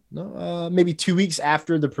 maybe 2 weeks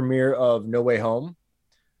after the premiere of No Way Home,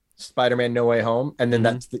 Spider-Man No Way Home. And then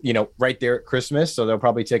that's, right there at Christmas. So they'll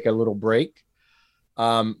probably take a little break.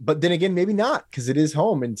 But then again, maybe not, because it is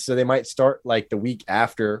home. And so they might start like the week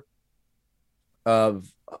after of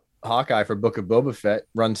Hawkeye for Book of Boba Fett,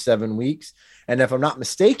 run 7 weeks. And if I'm not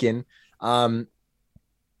mistaken,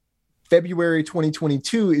 February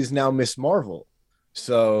 2022 is now Miss Marvel.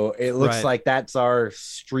 So it looks like that's our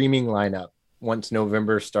streaming lineup once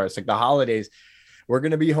November starts. Like the holidays, we're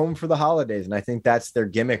going to be home for the holidays. And I think that's their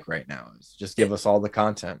gimmick right now, is just give us all the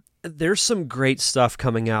content. There's some great stuff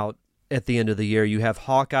coming out at the end of the year. You have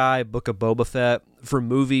Hawkeye, Book of Boba Fett. For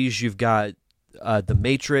movies, you've got The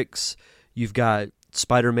Matrix. You've got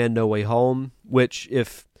Spider-Man No Way Home, which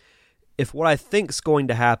if what I think's going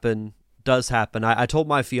to happen does happen, I told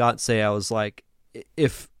my fiance, I was like,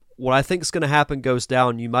 if what I think's going to happen goes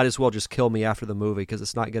down, you might as well just kill me after the movie, because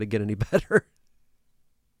it's not going to get any better.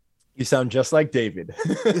 You sound just like David.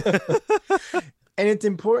 And it's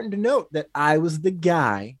important to note that I was the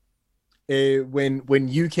guy when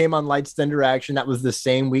you came on Lights Thunder Action. That was the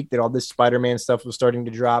same week that all this Spider-Man stuff was starting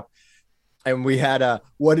to drop. And we had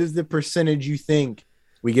what is the percentage you think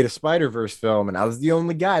we get a Spider-Verse film? And I was the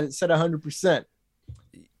only guy that said 100%.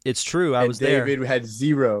 It's true. I was there. David had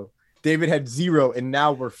 0. David had 0. And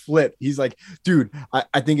now we're flipped. He's like, dude,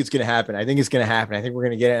 I think it's going to happen. I think it's going to happen. I think we're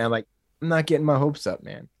going to get it. And I'm like, I'm not getting my hopes up,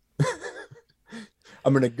 man.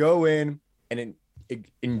 I'm going to go in and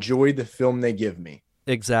enjoy the film they give me.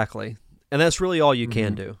 Exactly. And that's really all you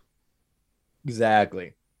can do.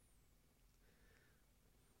 Exactly.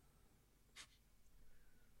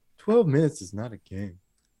 12 minutes is not a game.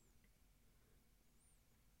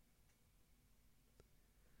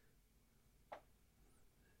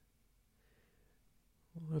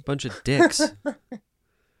 What a bunch of dicks.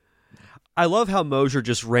 I love how Mosier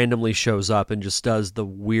just randomly shows up and just does the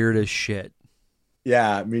weirdest shit.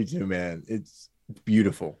 Yeah, me too, man. It's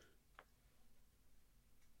beautiful.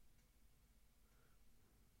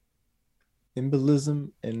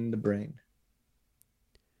 Embolism in the brain.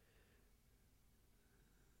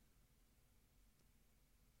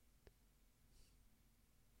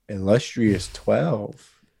 Illustrious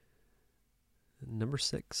 12. Number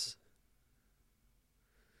 6.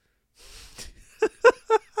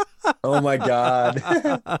 Oh my God.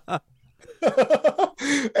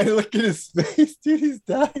 And look at his face, dude. He's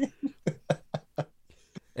dying.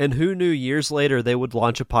 And who knew years later they would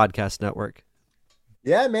launch a podcast network?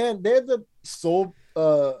 Yeah, man. They're the sole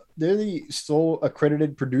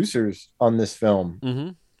accredited producers on this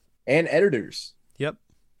film. And editors. Yep.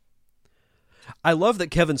 I love that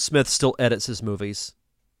Kevin Smith still edits his movies.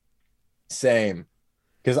 Same.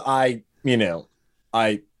 Because I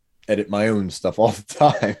edit my own stuff all the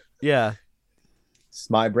time. Yeah. It's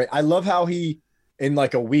my brain. I love how he, in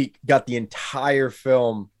like a week, got the entire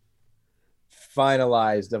film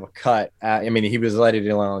finalized of a cut. I mean, he was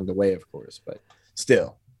editing along the way, of course, but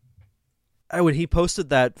still. When he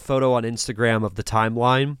posted that photo on Instagram of the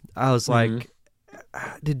timeline, I was like,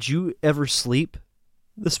 did you ever sleep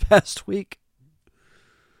this past week?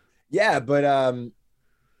 Yeah, but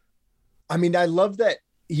I mean, I love that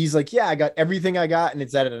he's like, yeah, I got everything I got, and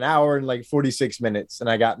it's at an hour and like 46 minutes, and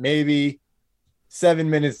I got maybe 7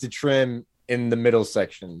 minutes to trim in the middle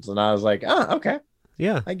sections. And I was like, okay,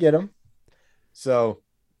 Yeah. I get them. So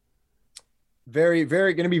very,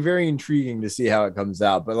 very going to be very intriguing to see how it comes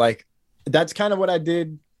out. But like, that's kind of what I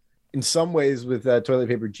did in some ways with Toilet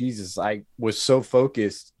Paper Jesus. I was so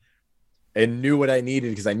focused and knew what I needed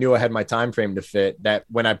because I knew I had my time frame to fit, that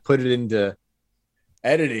when I put it into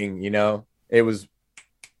editing, it was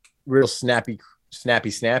real snappy.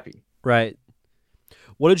 Right.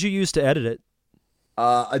 What did you use to edit it?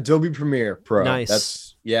 Adobe Premiere Pro.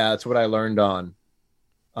 Nice. That's what I learned on.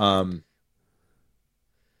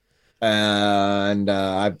 And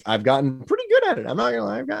I've gotten pretty good at it. I'm not gonna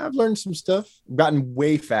lie. I've learned some stuff. I've gotten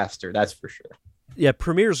way faster. That's for sure. Yeah,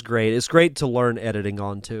 Premiere's great. It's great to learn editing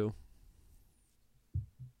on too.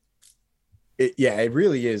 It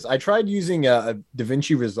really is. I tried using a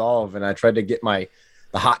DaVinci Resolve, and I tried to get the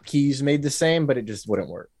hotkeys made the same, but it just wouldn't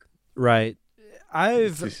work. Right.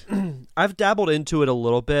 I've dabbled into it a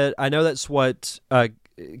little bit. I know that's what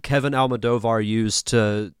Kevin Almodovar used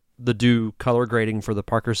to do color grading for the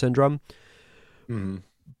Parker Syndrome. Mm-hmm.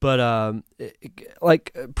 But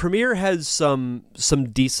like Premiere has some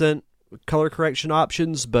decent color correction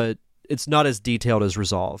options, but it's not as detailed as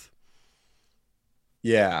Resolve.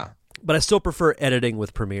 Yeah. But I still prefer editing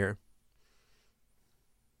with Premiere.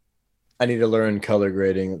 I need to learn color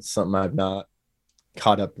grading. It's something I've not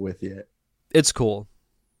caught up with yet. It's cool.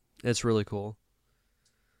 It's really cool.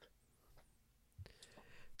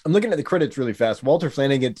 I'm looking at the credits really fast. Walter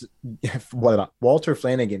Flanagan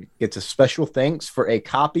gets a special thanks for a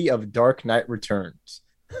copy of Dark Knight Returns.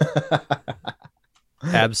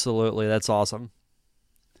 Absolutely. That's awesome.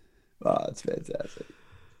 Oh, it's fantastic.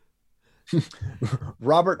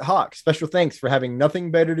 Robert Hawk, special thanks for having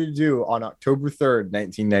nothing better to do on October 3rd,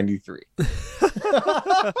 1993.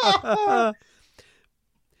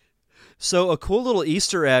 So a cool little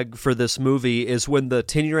Easter egg for this movie is when the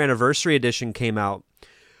 10-year anniversary edition came out.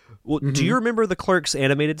 Well, Do you remember the Clerks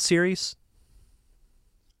animated series?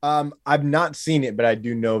 I've not seen it, but I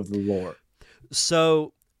do know of the lore.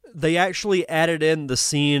 So they actually added in the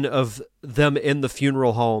scene of them in the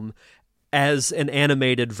funeral home as an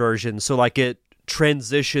animated version. So like it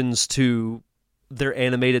transitions to their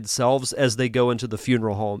animated selves as they go into the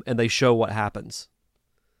funeral home and they show what happens.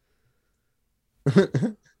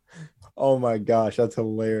 Oh my gosh, that's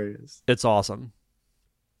hilarious. It's awesome.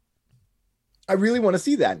 I really want to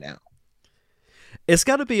see that now. It's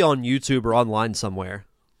got to be on YouTube or online somewhere.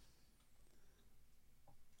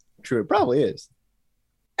 True, it probably is.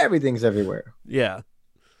 Everything's everywhere. Yeah.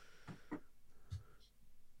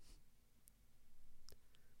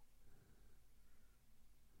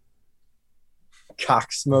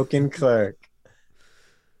 Cock smoking clerk.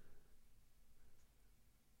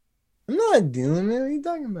 I'm not doing it. What are you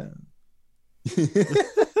talking about?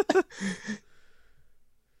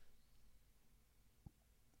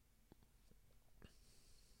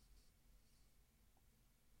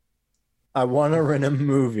 I want to rent a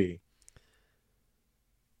movie.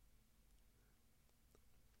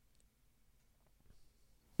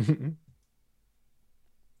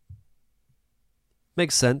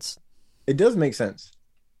 Makes sense. It does make sense.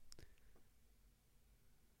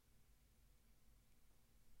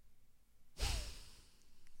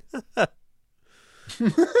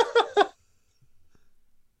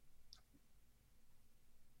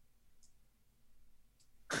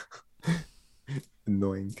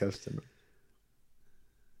 Annoying customer.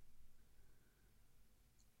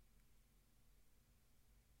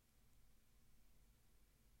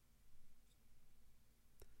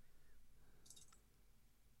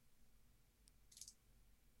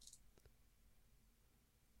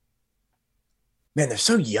 Man, they're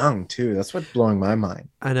so young too. That's what's blowing my mind.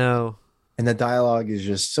 I know. And the dialogue is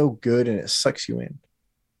just so good and it sucks you in.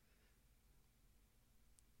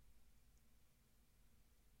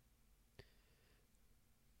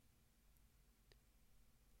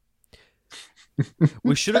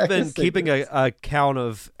 We should have been keeping a count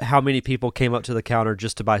of how many people came up to the counter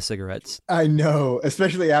just to buy cigarettes. I know,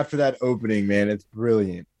 especially after that opening, man. It's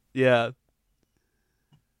brilliant. Yeah.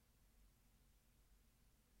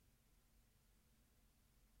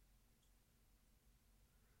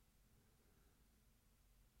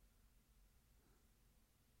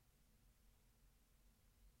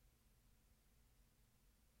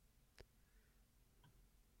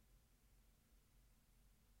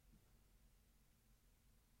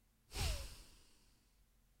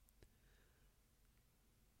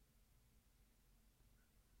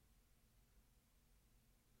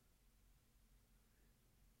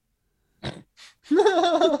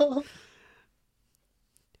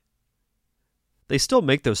 They still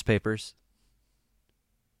make those papers.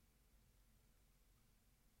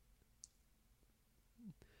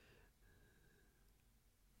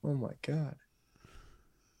 God.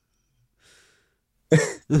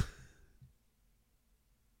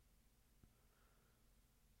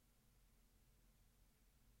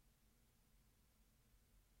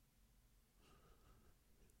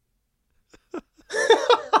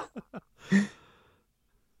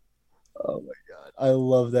 Oh my God. I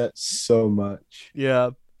love that so much.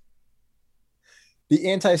 Yeah. The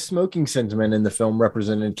anti-smoking sentiment in the film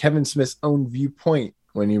represented Kevin Smith's own viewpoint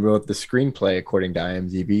when he wrote the screenplay, according to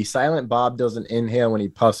IMDb. Silent Bob doesn't inhale when he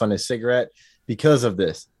puffs on his cigarette because of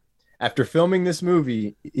this. After filming this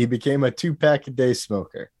movie, he became a 2-pack a day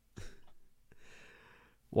smoker.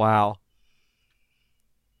 Wow.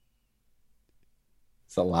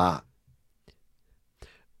 It's a lot.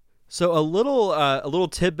 So a little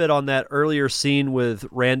tidbit on that earlier scene with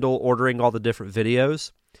Randall ordering all the different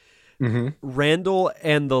videos. Mm-hmm. Randall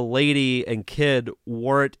and the lady and kid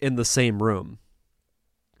weren't in the same room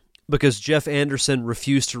because Jeff Anderson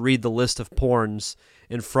refused to read the list of porns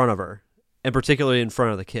in front of her, and particularly in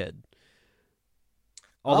front of the kid.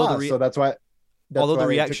 So that's why. Although the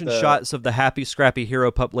reaction shots of the happy, scrappy hero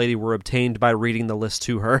pup lady were obtained by reading the list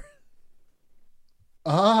to her.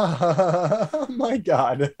 Oh my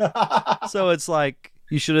God. So it's like,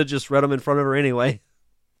 you should have just read them in front of her anyway.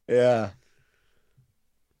 Yeah.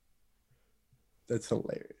 That's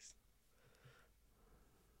hilarious.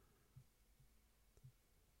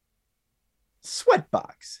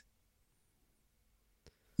 Sweatbox.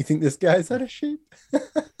 You think this guy's out of shape?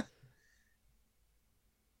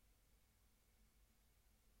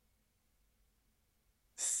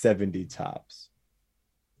 70 tops.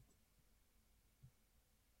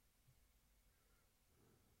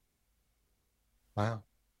 Wow.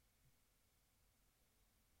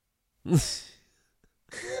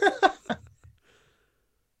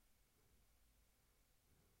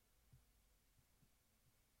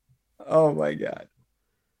 Oh my God.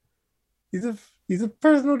 He's a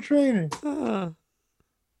personal trainer.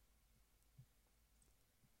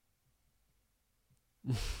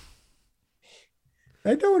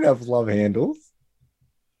 I don't have love handles.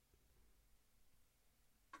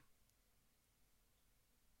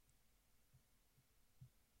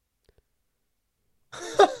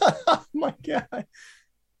 Oh my God.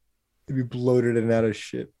 To be bloated and out of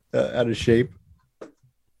shit, out of shape.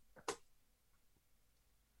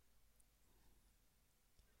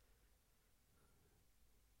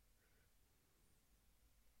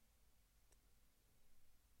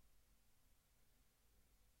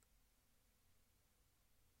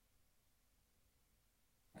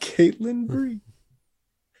 Caitlin Bree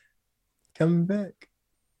coming back.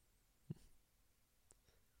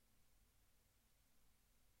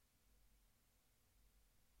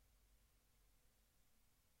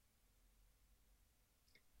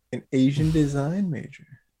 An Asian design major.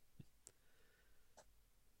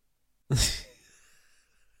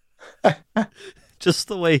 Just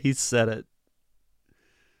the way he said it.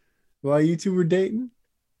 While you two were dating,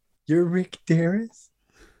 you're Rick Darris.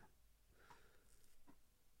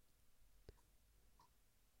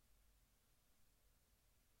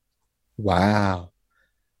 Wow.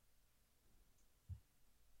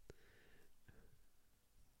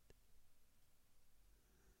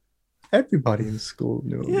 Everybody in school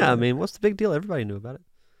knew. Yeah, I mean, what's the big deal? Everybody knew about it.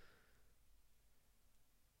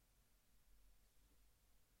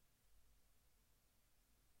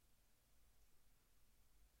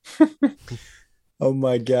 Oh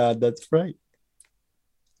my God, that's right.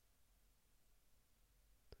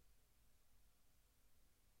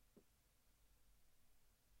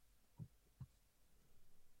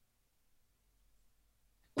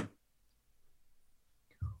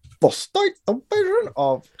 The State Division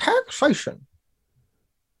of Taxation.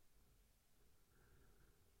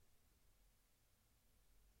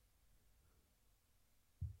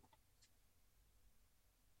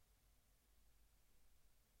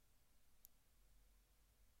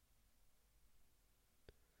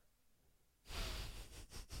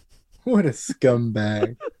 What a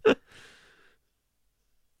scumbag.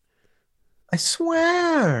 I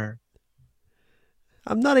swear.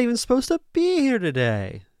 I'm not even supposed to be here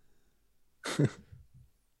today.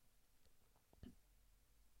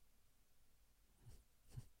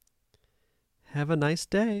 Have a nice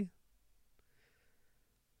day.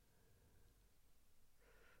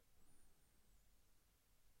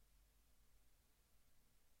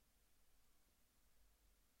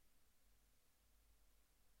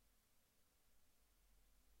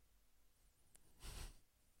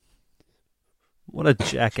 What a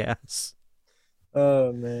jackass.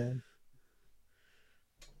 Oh man.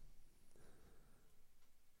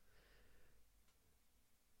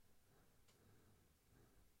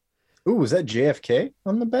 Ooh, was that JFK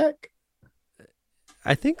on the back?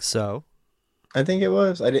 I think so. I think it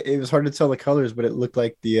was. It was hard to tell the colors, but it looked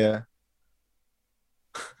like the.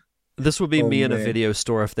 This would be Oh me in a man. video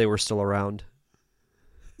store if they were still around.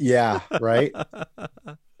 Yeah. Right. Look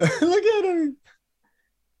at him.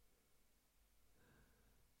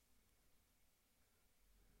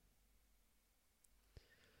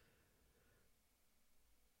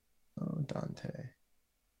 Oh, Dante.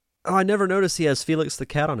 Oh, I never noticed he has Felix the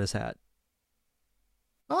cat on his hat.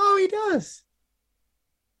 Oh, he does.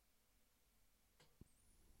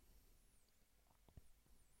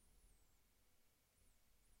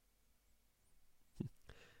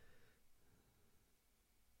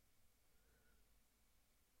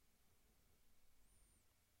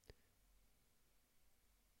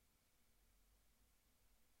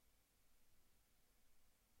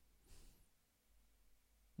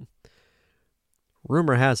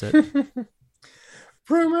 Rumor has it.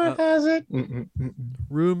 Rumor has it. Mm-mm-mm-mm.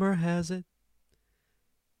 Rumor has it.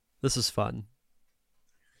 This is fun.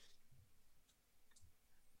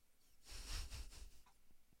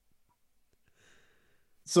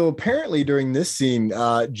 So apparently during this scene,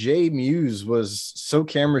 Jay Muse was so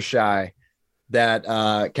camera shy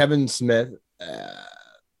that Kevin Smith,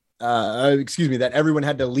 excuse me, that everyone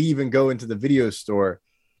had to leave and go into the video store,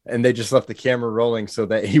 and they just left the camera rolling so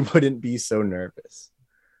that he wouldn't be so nervous.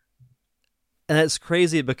 And that's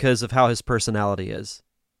crazy because of how his personality is.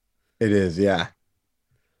 It is, yeah.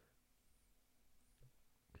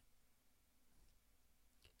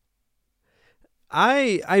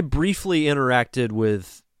 I briefly interacted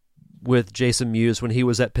with Jason Mewes when he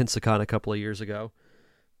was at Pensacon a couple of years ago.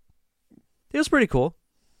 It was pretty cool.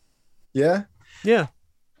 Yeah. Yeah.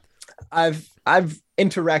 I've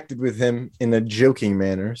interacted with him in a joking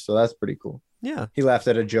manner, so that's pretty cool. Yeah. He laughed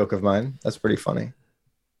at a joke of mine. That's pretty funny.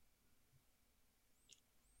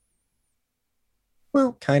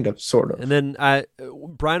 Well, kind of, sort of. And then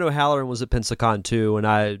Brian O'Halloran was at Pensacon too, and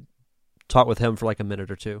I talked with him for like a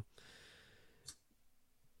minute or two.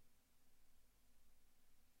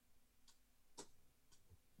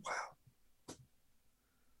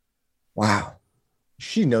 Wow.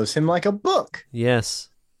 She knows him like a book. Yes.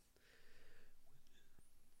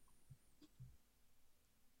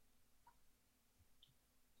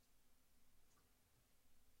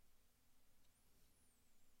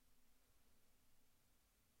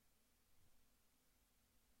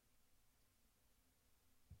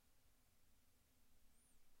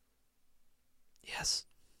 Yes.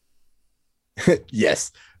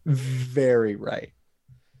 Yes. Very right.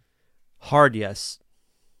 Hard yes.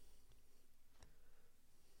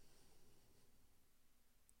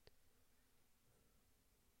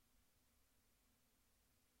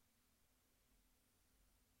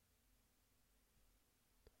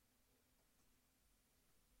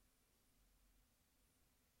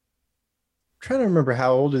 Trying to remember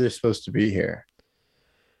how old are they supposed to be here.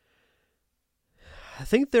 I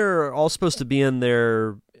think they're all supposed to be in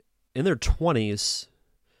their 20s.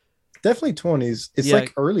 Definitely 20s. It's Yeah.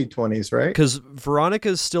 like early 20s, right? Because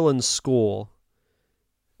Veronica's still in school,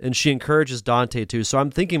 and she encourages Dante to. So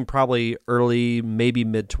I'm thinking probably early, maybe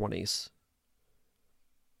mid-20s.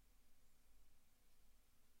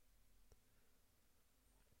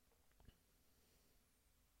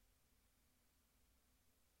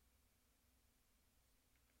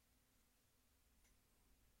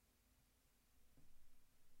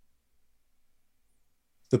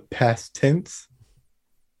 The past tense.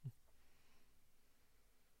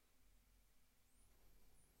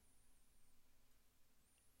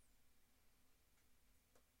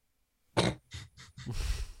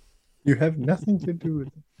 You have nothing to do with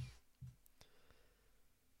it.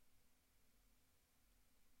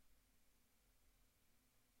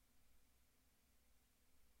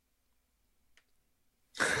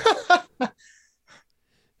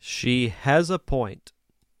 She has a point.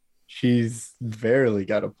 She's barely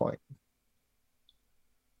got a point.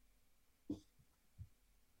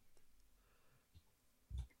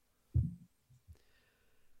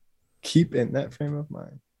 Keep in that frame of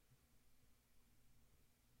mind.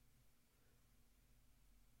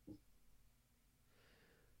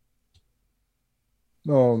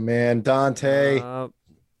 Oh man, Dante.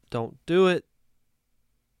 Don't do it.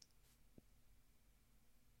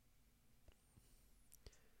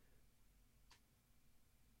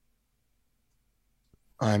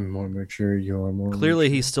 I'm more mature, you're more Clearly,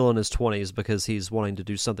 mature. he's still in his 20s because he's wanting to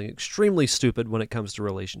do something extremely stupid when it comes to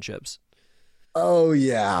relationships. Oh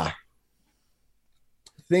yeah.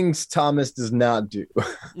 Things Thomas does not do.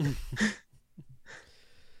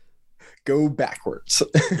 Go backwards.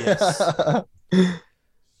 Yes.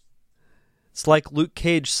 It's like Luke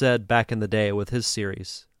Cage said back in the day with his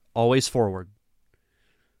series, always forward.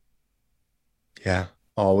 Yeah,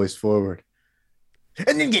 always forward.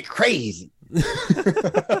 And then get crazy.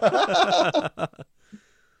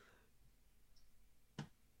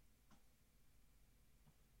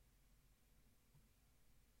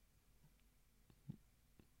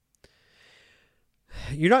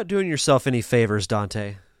 You're not doing yourself any favors,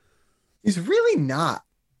 Dante. He's really not.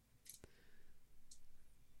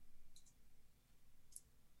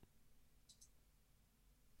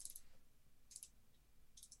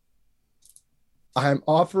 I'm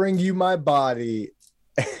offering you my body,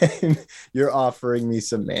 and you're offering me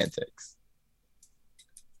semantics.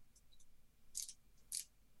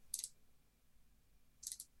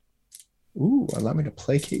 Ooh, allow me to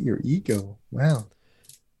placate your ego. Wow.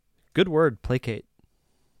 Good word, placate.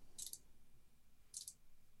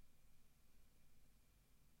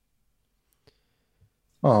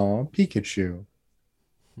 Aw, Pikachu.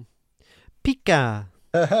 Pika.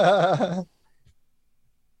 Of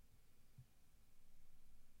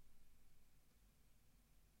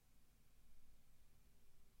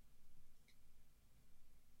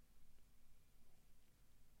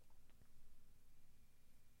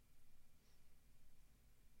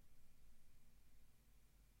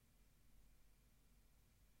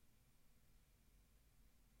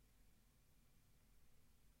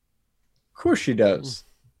course she does.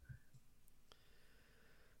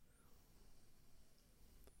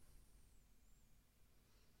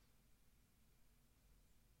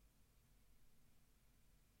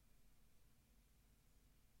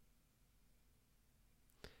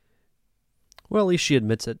 Well, at least she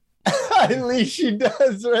admits it. At least she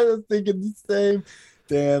does. Right? I was thinking the same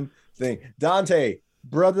damn thing. Dante,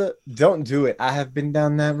 brother, don't do it. I have been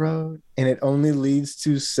down that road, and it only leads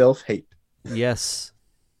to self-hate. Yes.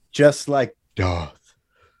 Just like Darth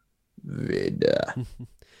Vader.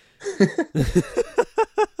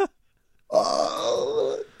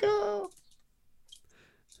 Oh, God.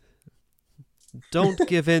 Don't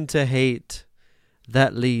give in to hate.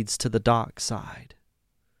 That leads to the dark side.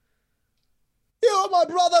 You're my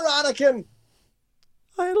brother, Anakin.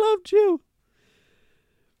 I loved you.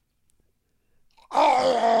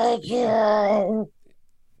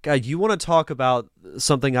 God, you want to talk about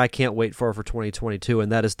something I can't wait for 2022,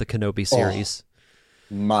 and that is the Kenobi series.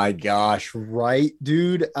 Oh, my gosh, right,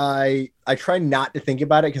 dude? I try not to think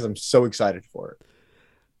about it because I'm so excited for it.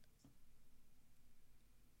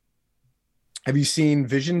 Have you seen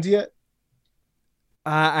Visions yet?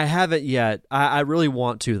 I haven't yet. I really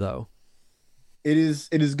want to, though. It is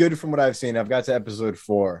good from what I've seen. I've got to episode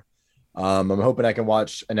 4. I'm hoping I can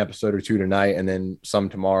watch an episode or 2 tonight and then some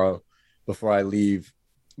tomorrow before I leave.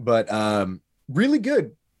 But really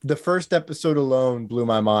good. The first episode alone blew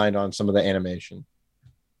my mind on some of the animation.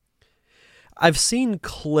 I've seen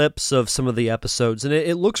clips of some of the episodes, and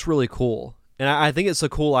it looks really cool. And I think it's a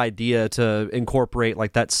cool idea to incorporate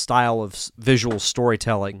like that style of visual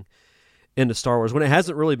storytelling into Star Wars when it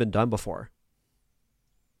hasn't really been done before.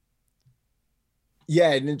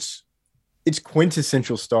 Yeah, and it's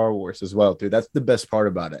quintessential Star Wars as well, dude. That's the best part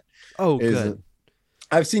about it. Oh, good.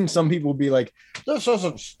 I've seen some people be like, "This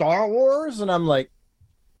isn't Star Wars," and I'm like,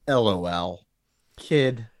 "LOL,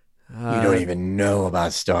 kid, you don't even know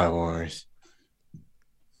about Star Wars."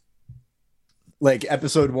 Like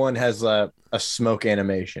episode 1 has a smoke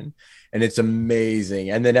animation, and it's amazing.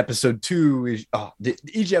 And then episode 2 is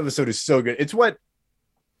each episode is so good. It's what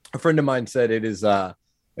a friend of mine said. It is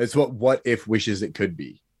it's what if wishes it could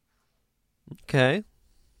be. Okay.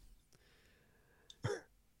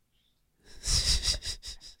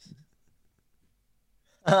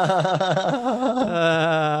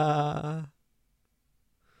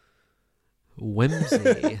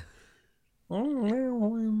 Whimsy.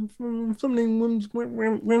 Something whimsy,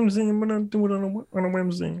 but I do it on a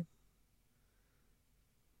whimsy.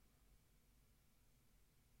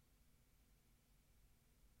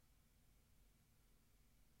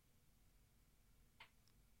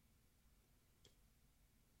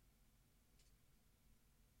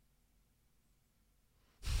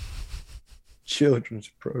 Children's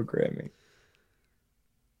programming.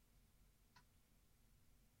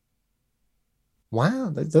 Wow,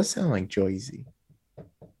 that does sound like Jersey.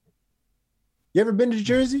 You ever been to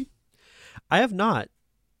Jersey? I have not.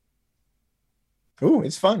 Oh,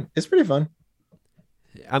 it's fun. It's pretty fun.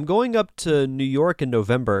 I'm going up to New York in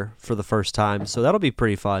November for the first time, so that'll be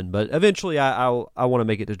pretty fun. But eventually, I want to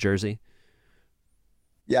make it to Jersey.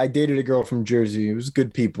 Yeah, I dated a girl from Jersey. It was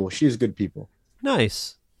good people. She's good people.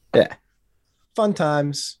 Nice. Yeah, fun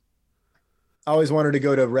times. I always wanted to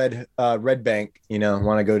go to Red Bank. You know,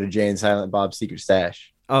 want to go to Jay and Silent Bob's Secret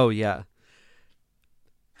Stash. Oh yeah.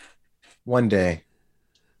 One day,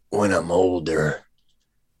 when I'm older,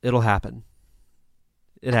 It'll happen.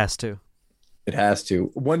 It has to. It has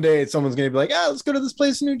to. One day someone's going to be like, let's go to this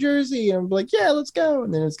place in New Jersey. And I'm like, yeah, let's go.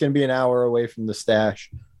 And then it's going to be an hour away from the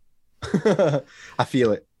stash. I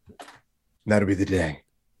feel it. That'll be the day.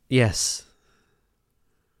 Yes.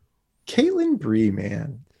 Caitlin Bree,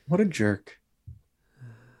 man. What a jerk.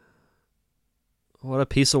 What a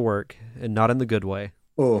piece of work, and not in the good way.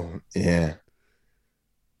 Oh, yeah.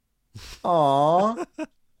 Aw.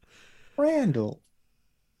 Randall.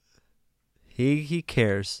 He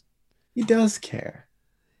cares. He does care.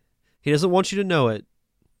 He doesn't want you to know it,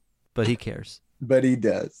 but he cares. But he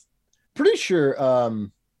does. Pretty sure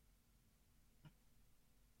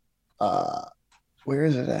where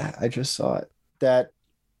is it at? I just saw it. That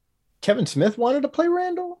Kevin Smith wanted to play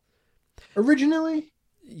Randall originally.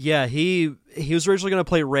 Yeah, he was originally going to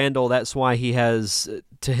play Randall. That's why he has,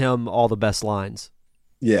 to him, all the best lines.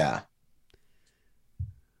 Yeah.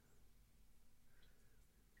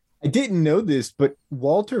 I didn't know this, but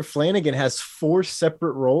Walter Flanagan has 4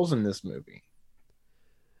 separate roles in this movie.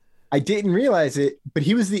 I didn't realize it, but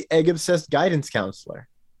he was the egg-obsessed guidance counselor.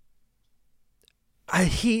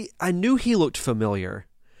 I knew he looked familiar.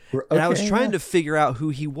 Okay, and I was trying to figure out who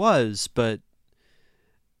he was, but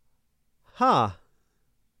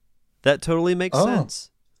that totally makes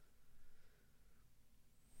sense.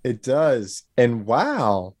 It does. And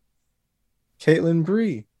wow. Caitlin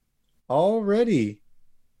Bree already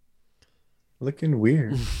looking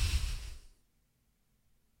weird.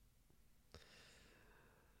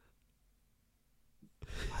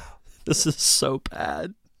 This is so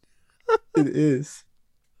bad. It is.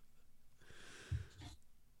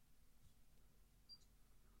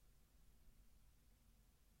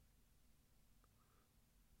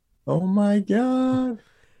 Oh my God.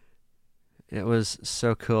 It was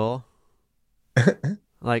so cool.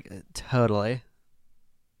 Like, totally.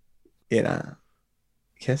 You know,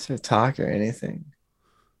 kiss or talk or anything.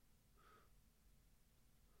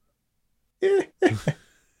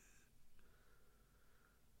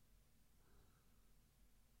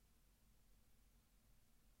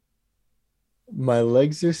 My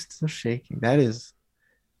legs are still shaking. That is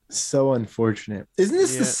so unfortunate. Isn't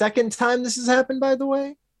this the second time this has happened, by the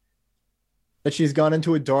way? That she's gone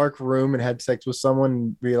into a dark room and had sex with someone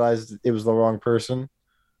and realized it was the wrong person?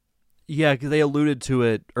 Yeah, because they alluded to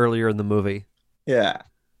it earlier in the movie. Yeah,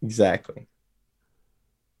 exactly.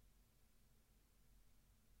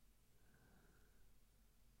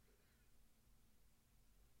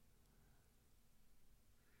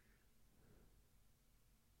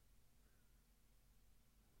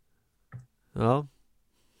 Oh.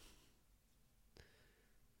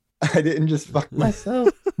 I didn't just fuck myself.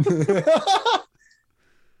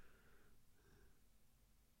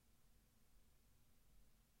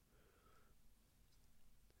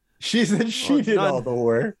 She said she did all the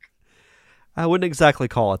work. I wouldn't exactly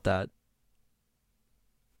call it that.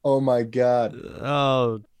 Oh my God.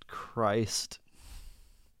 Oh, Christ.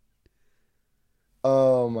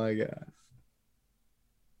 Oh my God.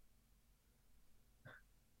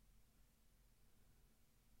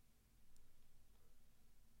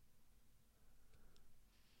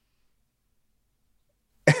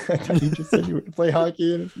 I thought you just said you would play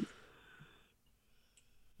hockey.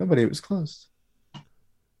 Nobody, it was close.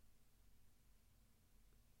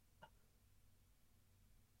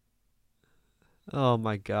 Oh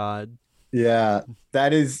my God. Yeah,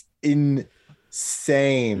 that is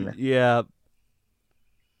insane. Yeah.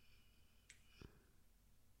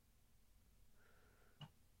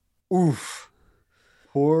 Oof.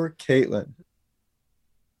 Poor Caitlin.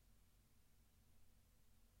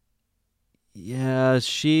 Yeah,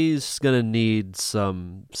 she's gonna need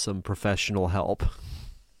some professional help.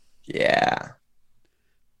 Yeah.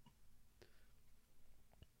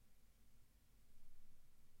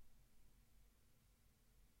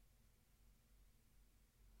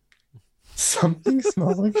 Something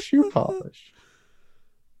smells like shoe polish.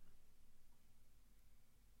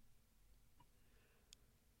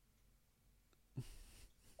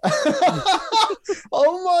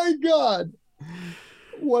 Oh my God.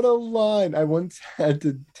 What a line. I once had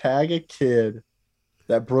to tag a kid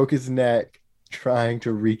that broke his neck trying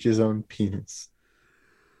to reach his own penis.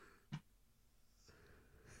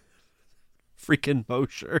 Freaking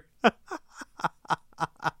Mosher.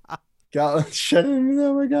 God, shut him.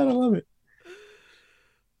 Oh my God, I love it.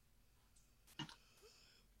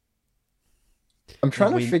 I'm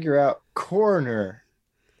trying to figure out coroner.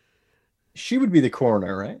 She would be the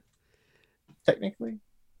coroner, right? Technically.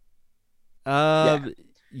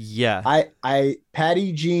 Yeah.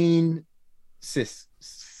 Patty Jean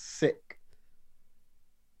Sick.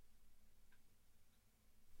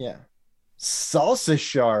 Yeah. Salsa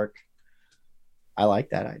Shark. I like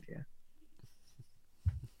that idea.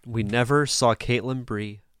 We never saw Caitlin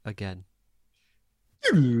Bree again.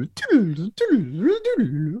 God,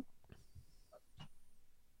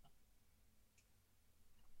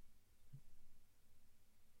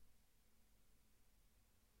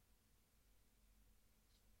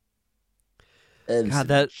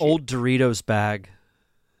 that old Doritos bag.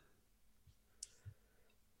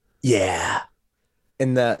 Yeah.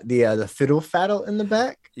 And the fiddle faddle in the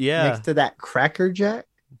back, Yeah. next to that Cracker Jack.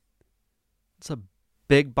 It's a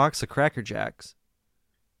big box of Cracker Jacks.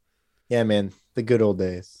 Yeah, man. The good old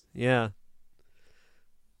days. Yeah.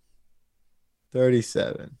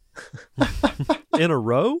 37. In a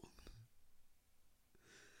row?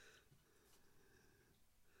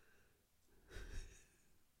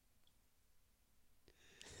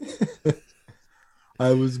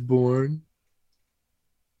 I was born.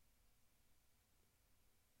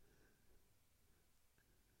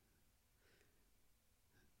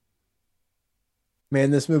 Man,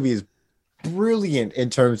 this movie is brilliant in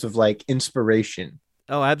terms of like inspiration.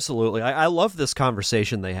 Oh, absolutely. I love this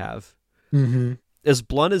conversation they have. Mm-hmm. As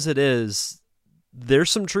blunt as it is, there's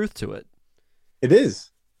some truth to it. It is.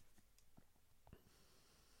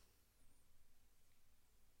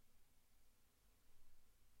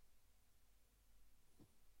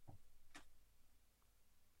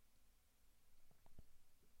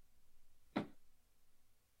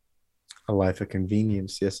 A life of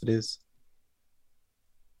convenience. Yes, it is.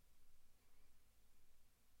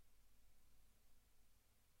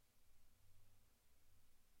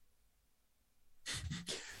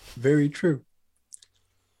 Very true.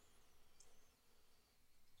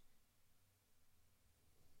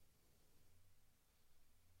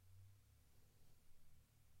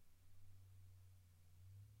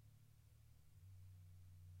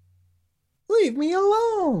 Leave me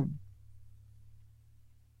alone.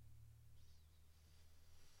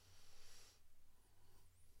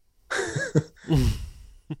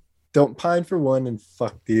 Don't pine for one and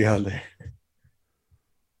fuck the other.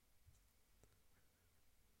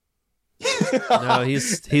 No,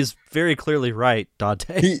 he's very clearly right,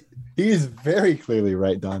 Dante. He is very clearly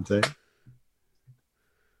right, Dante.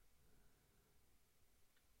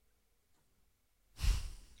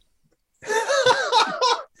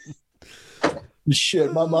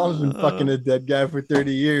 Shit, my mom's been fucking a dead guy for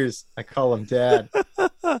 30 years. I call him dad.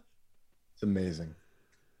 It's amazing.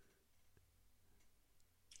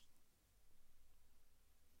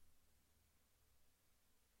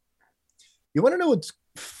 You want to know what's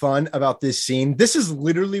fun about this scene? This is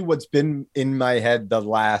literally what's been in my head the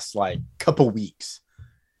last like couple weeks.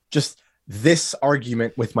 Just this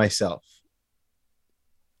argument with myself.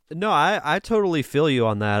 No, I totally feel you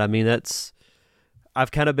on that. I mean,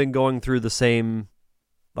 I've kind of been going through the same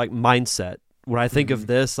like mindset. When I think of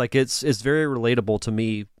this, like it's very relatable to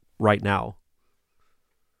me right now.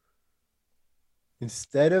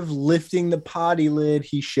 Instead of lifting the potty lid,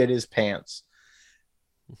 he shit his pants.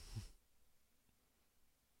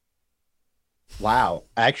 Wow.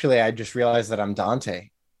 Actually, I just realized that I'm Dante.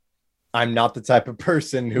 I'm not the type of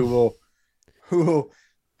person who will,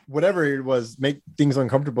 whatever it was, make things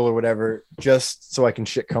uncomfortable or whatever, just so I can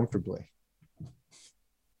shit comfortably.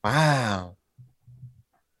 Wow.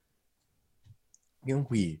 You know,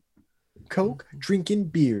 weed, Coke, drinking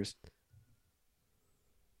beers.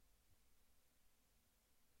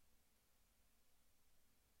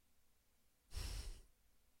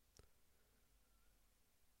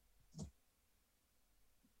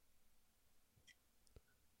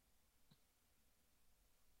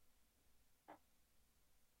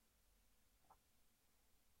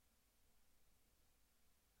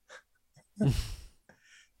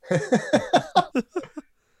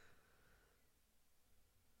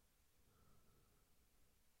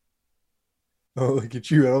 Oh, look at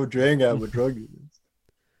you. I don't drink out with drug users.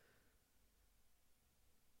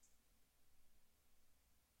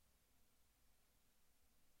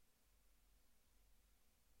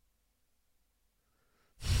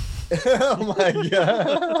 Oh my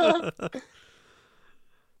God.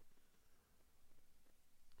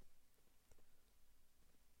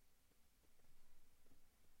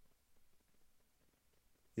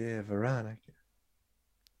 Yeah, Veronica.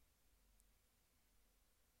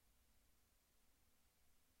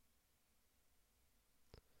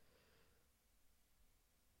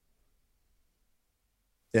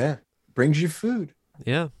 Yeah, brings you food.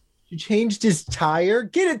 Yeah. You changed his tire.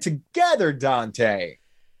 Get it together, Dante.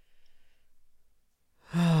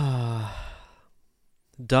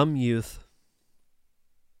 Dumb youth.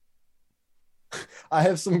 I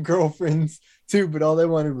have some girlfriends too, but all they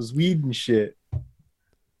wanted was weed and shit.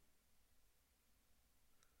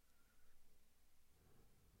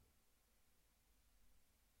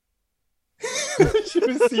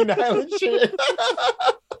 of senile and shit.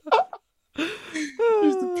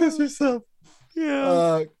 Just to piss herself.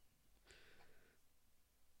 Yeah.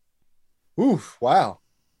 Oof! Wow.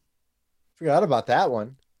 Forgot about that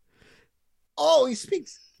one. Oh, he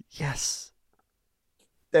speaks. Yes.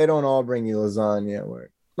 They don't all bring you lasagna. Where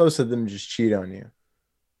most of them just cheat on you.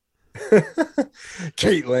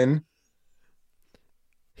 Caitlin.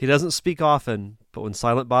 He doesn't speak often, but when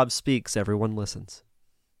Silent Bob speaks, everyone listens.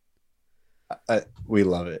 We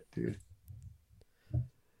love it, dude.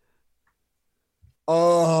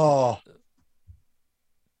 Oh.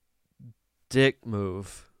 Dick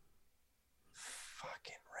move.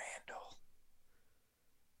 Fucking Randall.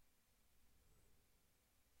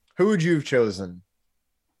 Who would you have chosen?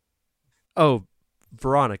 Oh,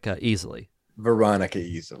 Veronica, easily. Veronica,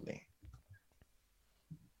 easily.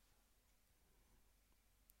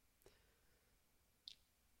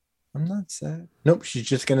 I'm not sad. Nope, she's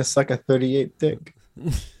just gonna suck a 38 dick.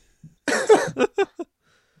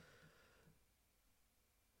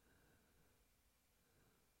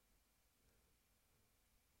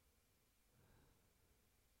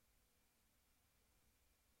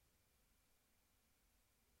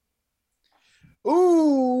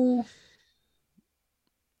 Ooh.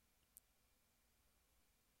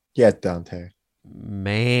 Yeah, Dante.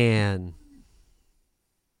 Man.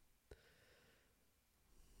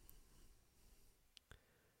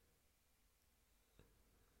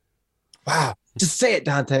 Wow. Just say it,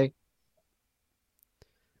 Dante.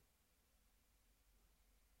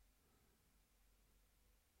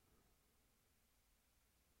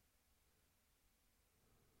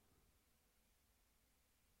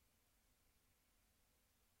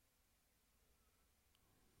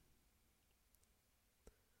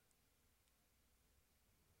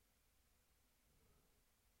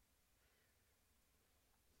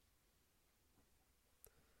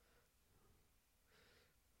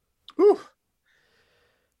 Ooh.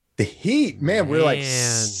 The heat, man, we're like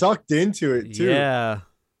sucked into it too. Yeah.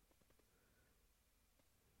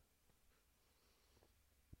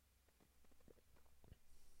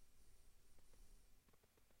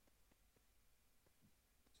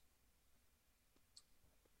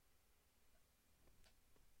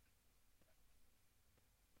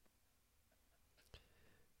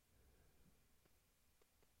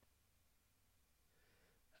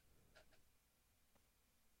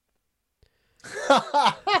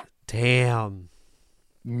 Damn.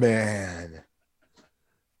 Man.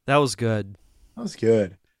 That was good. That was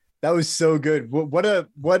good. That was so good.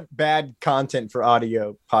 What bad content for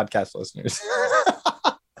audio podcast listeners.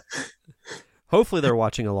 Hopefully they're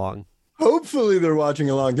watching along. Hopefully they're watching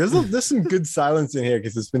along. There's some good silence in here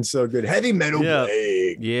because it's been so good. Heavy metal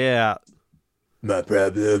playing. Yeah. My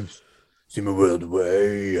problems seem a world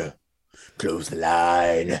away. Close the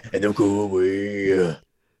line and they'll go away.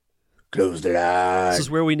 Close the line. This is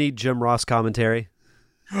where we need Jim Ross commentary.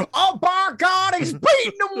 Oh, by God, he's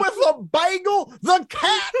beating him with a bagel. The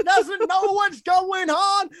cat doesn't know what's going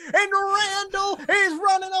on. And Randall is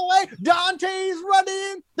running away. Dante's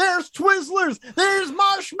running. There's Twizzlers. There's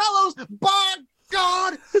marshmallows. By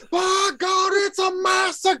God, it's a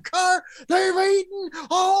massacre. They've eaten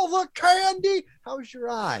all the candy. How's your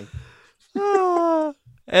eye?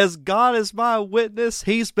 As God is my witness,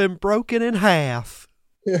 he's been broken in half.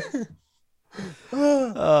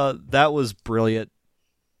 That was brilliant.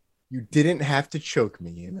 You didn't have to choke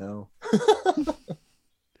me, you know.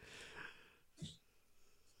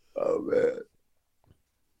 Oh, man.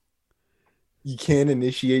 You can't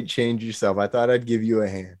initiate change yourself. I thought I'd give you a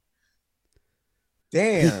hand.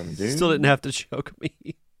 Damn, dude. Still didn't have to choke me.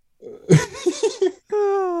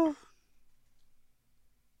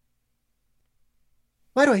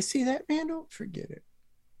 Why do I see that, Randall? Forget it.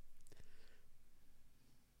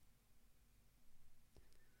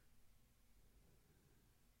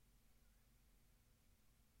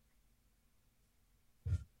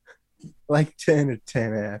 Like 10 or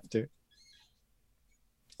 10 after.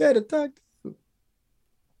 Yeah, to talk.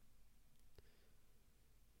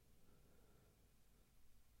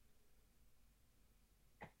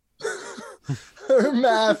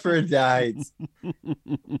 Hermaphrodites.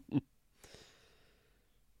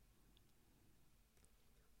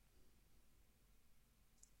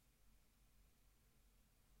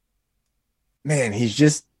 Man, he's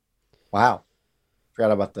just wow.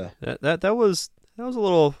 Forgot about that was a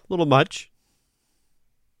little much.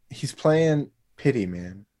 He's playing pity,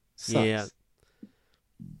 man. Sucks. Yeah.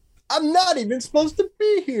 I'm not even supposed to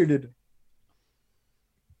be here today.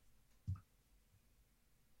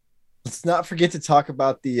 Let's not forget to talk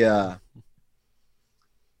about the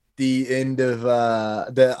end of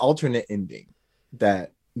the alternate ending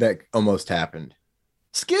that almost happened.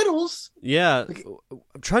 Skittles. Yeah,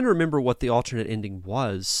 I'm trying to remember what the alternate ending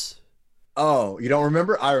was. Oh, you don't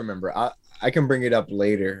remember? I remember. I can bring it up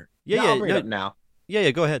later. Yeah, No, I'll bring it up now.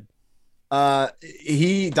 Yeah, go ahead.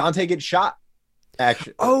 Dante gets shot.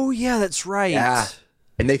 Actually. Oh yeah, that's right. Yeah,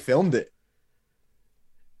 and they filmed it.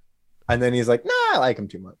 And then he's like, "Nah, I like him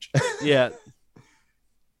too much." Yeah.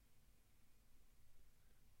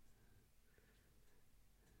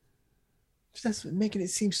 That's making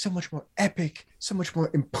it seem so much more epic, so much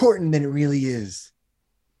more important than it really is.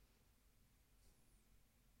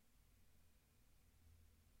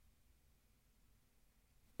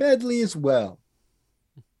 Badly as well.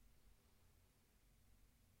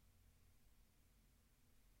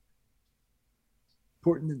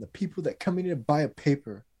 Important than the people that come in to buy a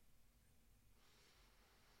paper.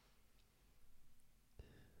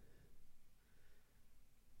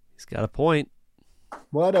 He's got a point.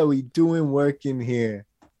 What are we doing working here?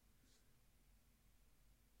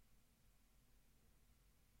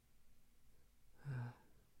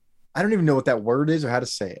 I don't even know what that word is or how to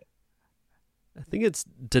say it. I think it's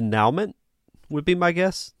denouement would be my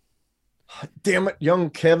guess. Damn it, young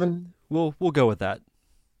Kevin. We'll go with that.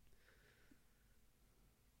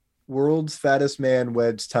 World's fattest man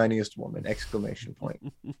weds tiniest woman! Exclamation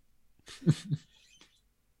point.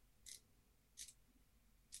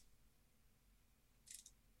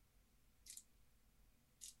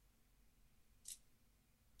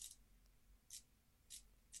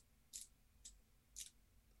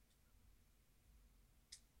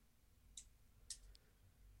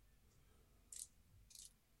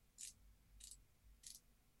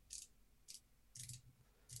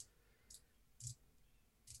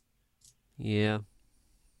 Yeah.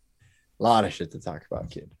 A lot of shit to talk about,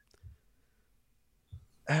 kid.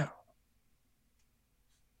 Ow.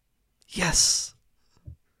 Yes.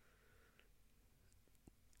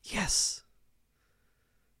 Yes.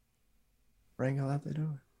 Wrangle out the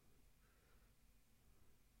door.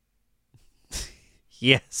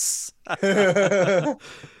 Yes. I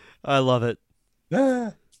love it.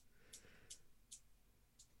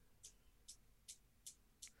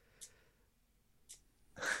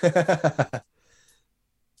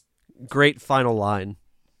 Great final line.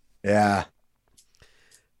 Yeah.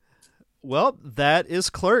 Well, that is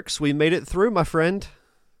Clerks. We made it through, my friend.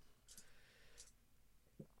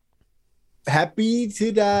 Happy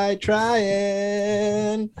to die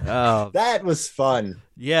trying. Oh, that was fun.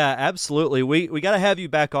 Yeah, absolutely. We got to have you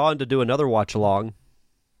back on to do another watch along.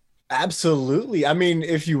 Absolutely. I mean,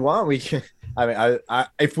 if you want, we can. I mean, I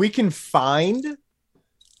if we can find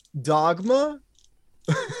Dogma,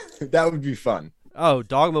 that would be fun. Oh,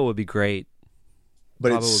 Dogma would be great. But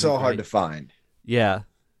Dogma it's so hard to find. Yeah.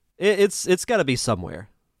 It's got to be somewhere.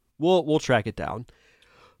 We'll track it down.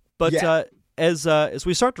 But yeah. As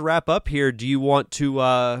we start to wrap up here, do you want to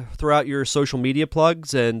throw out your social media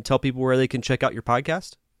plugs and tell people where they can check out your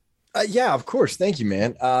podcast? Yeah, of course. Thank you,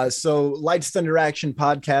 man. So Lights Thunder Action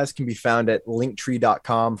podcast can be found at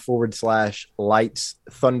linktree.com/Lights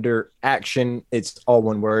Thunder Action. It's all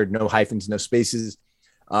one word, no hyphens, no spaces.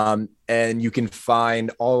 And you can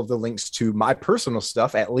find all of the links to my personal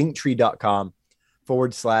stuff at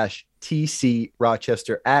linktree.com/TC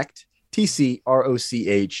Rochester Act,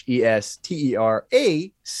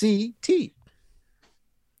 TCROCHESTERACT.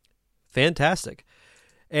 Fantastic.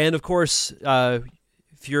 And of course,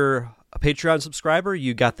 if you're a Patreon subscriber,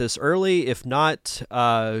 you got this early. If not,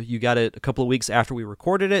 you got it a couple of weeks after we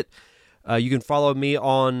recorded it. You can follow me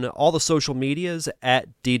on all the social medias at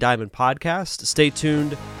D Diamond Podcast. Stay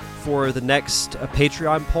tuned for the next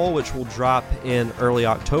Patreon poll, which will drop in early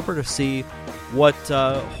October, to see what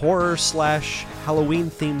horror/Halloween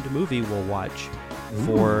themed movie we'll watch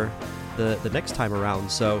for the next time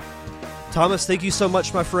around. So, Thomas, thank you so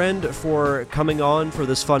much, my friend, for coming on for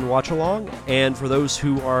this fun watch along. And for those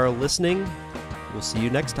who are listening, we'll see you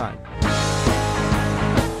next time.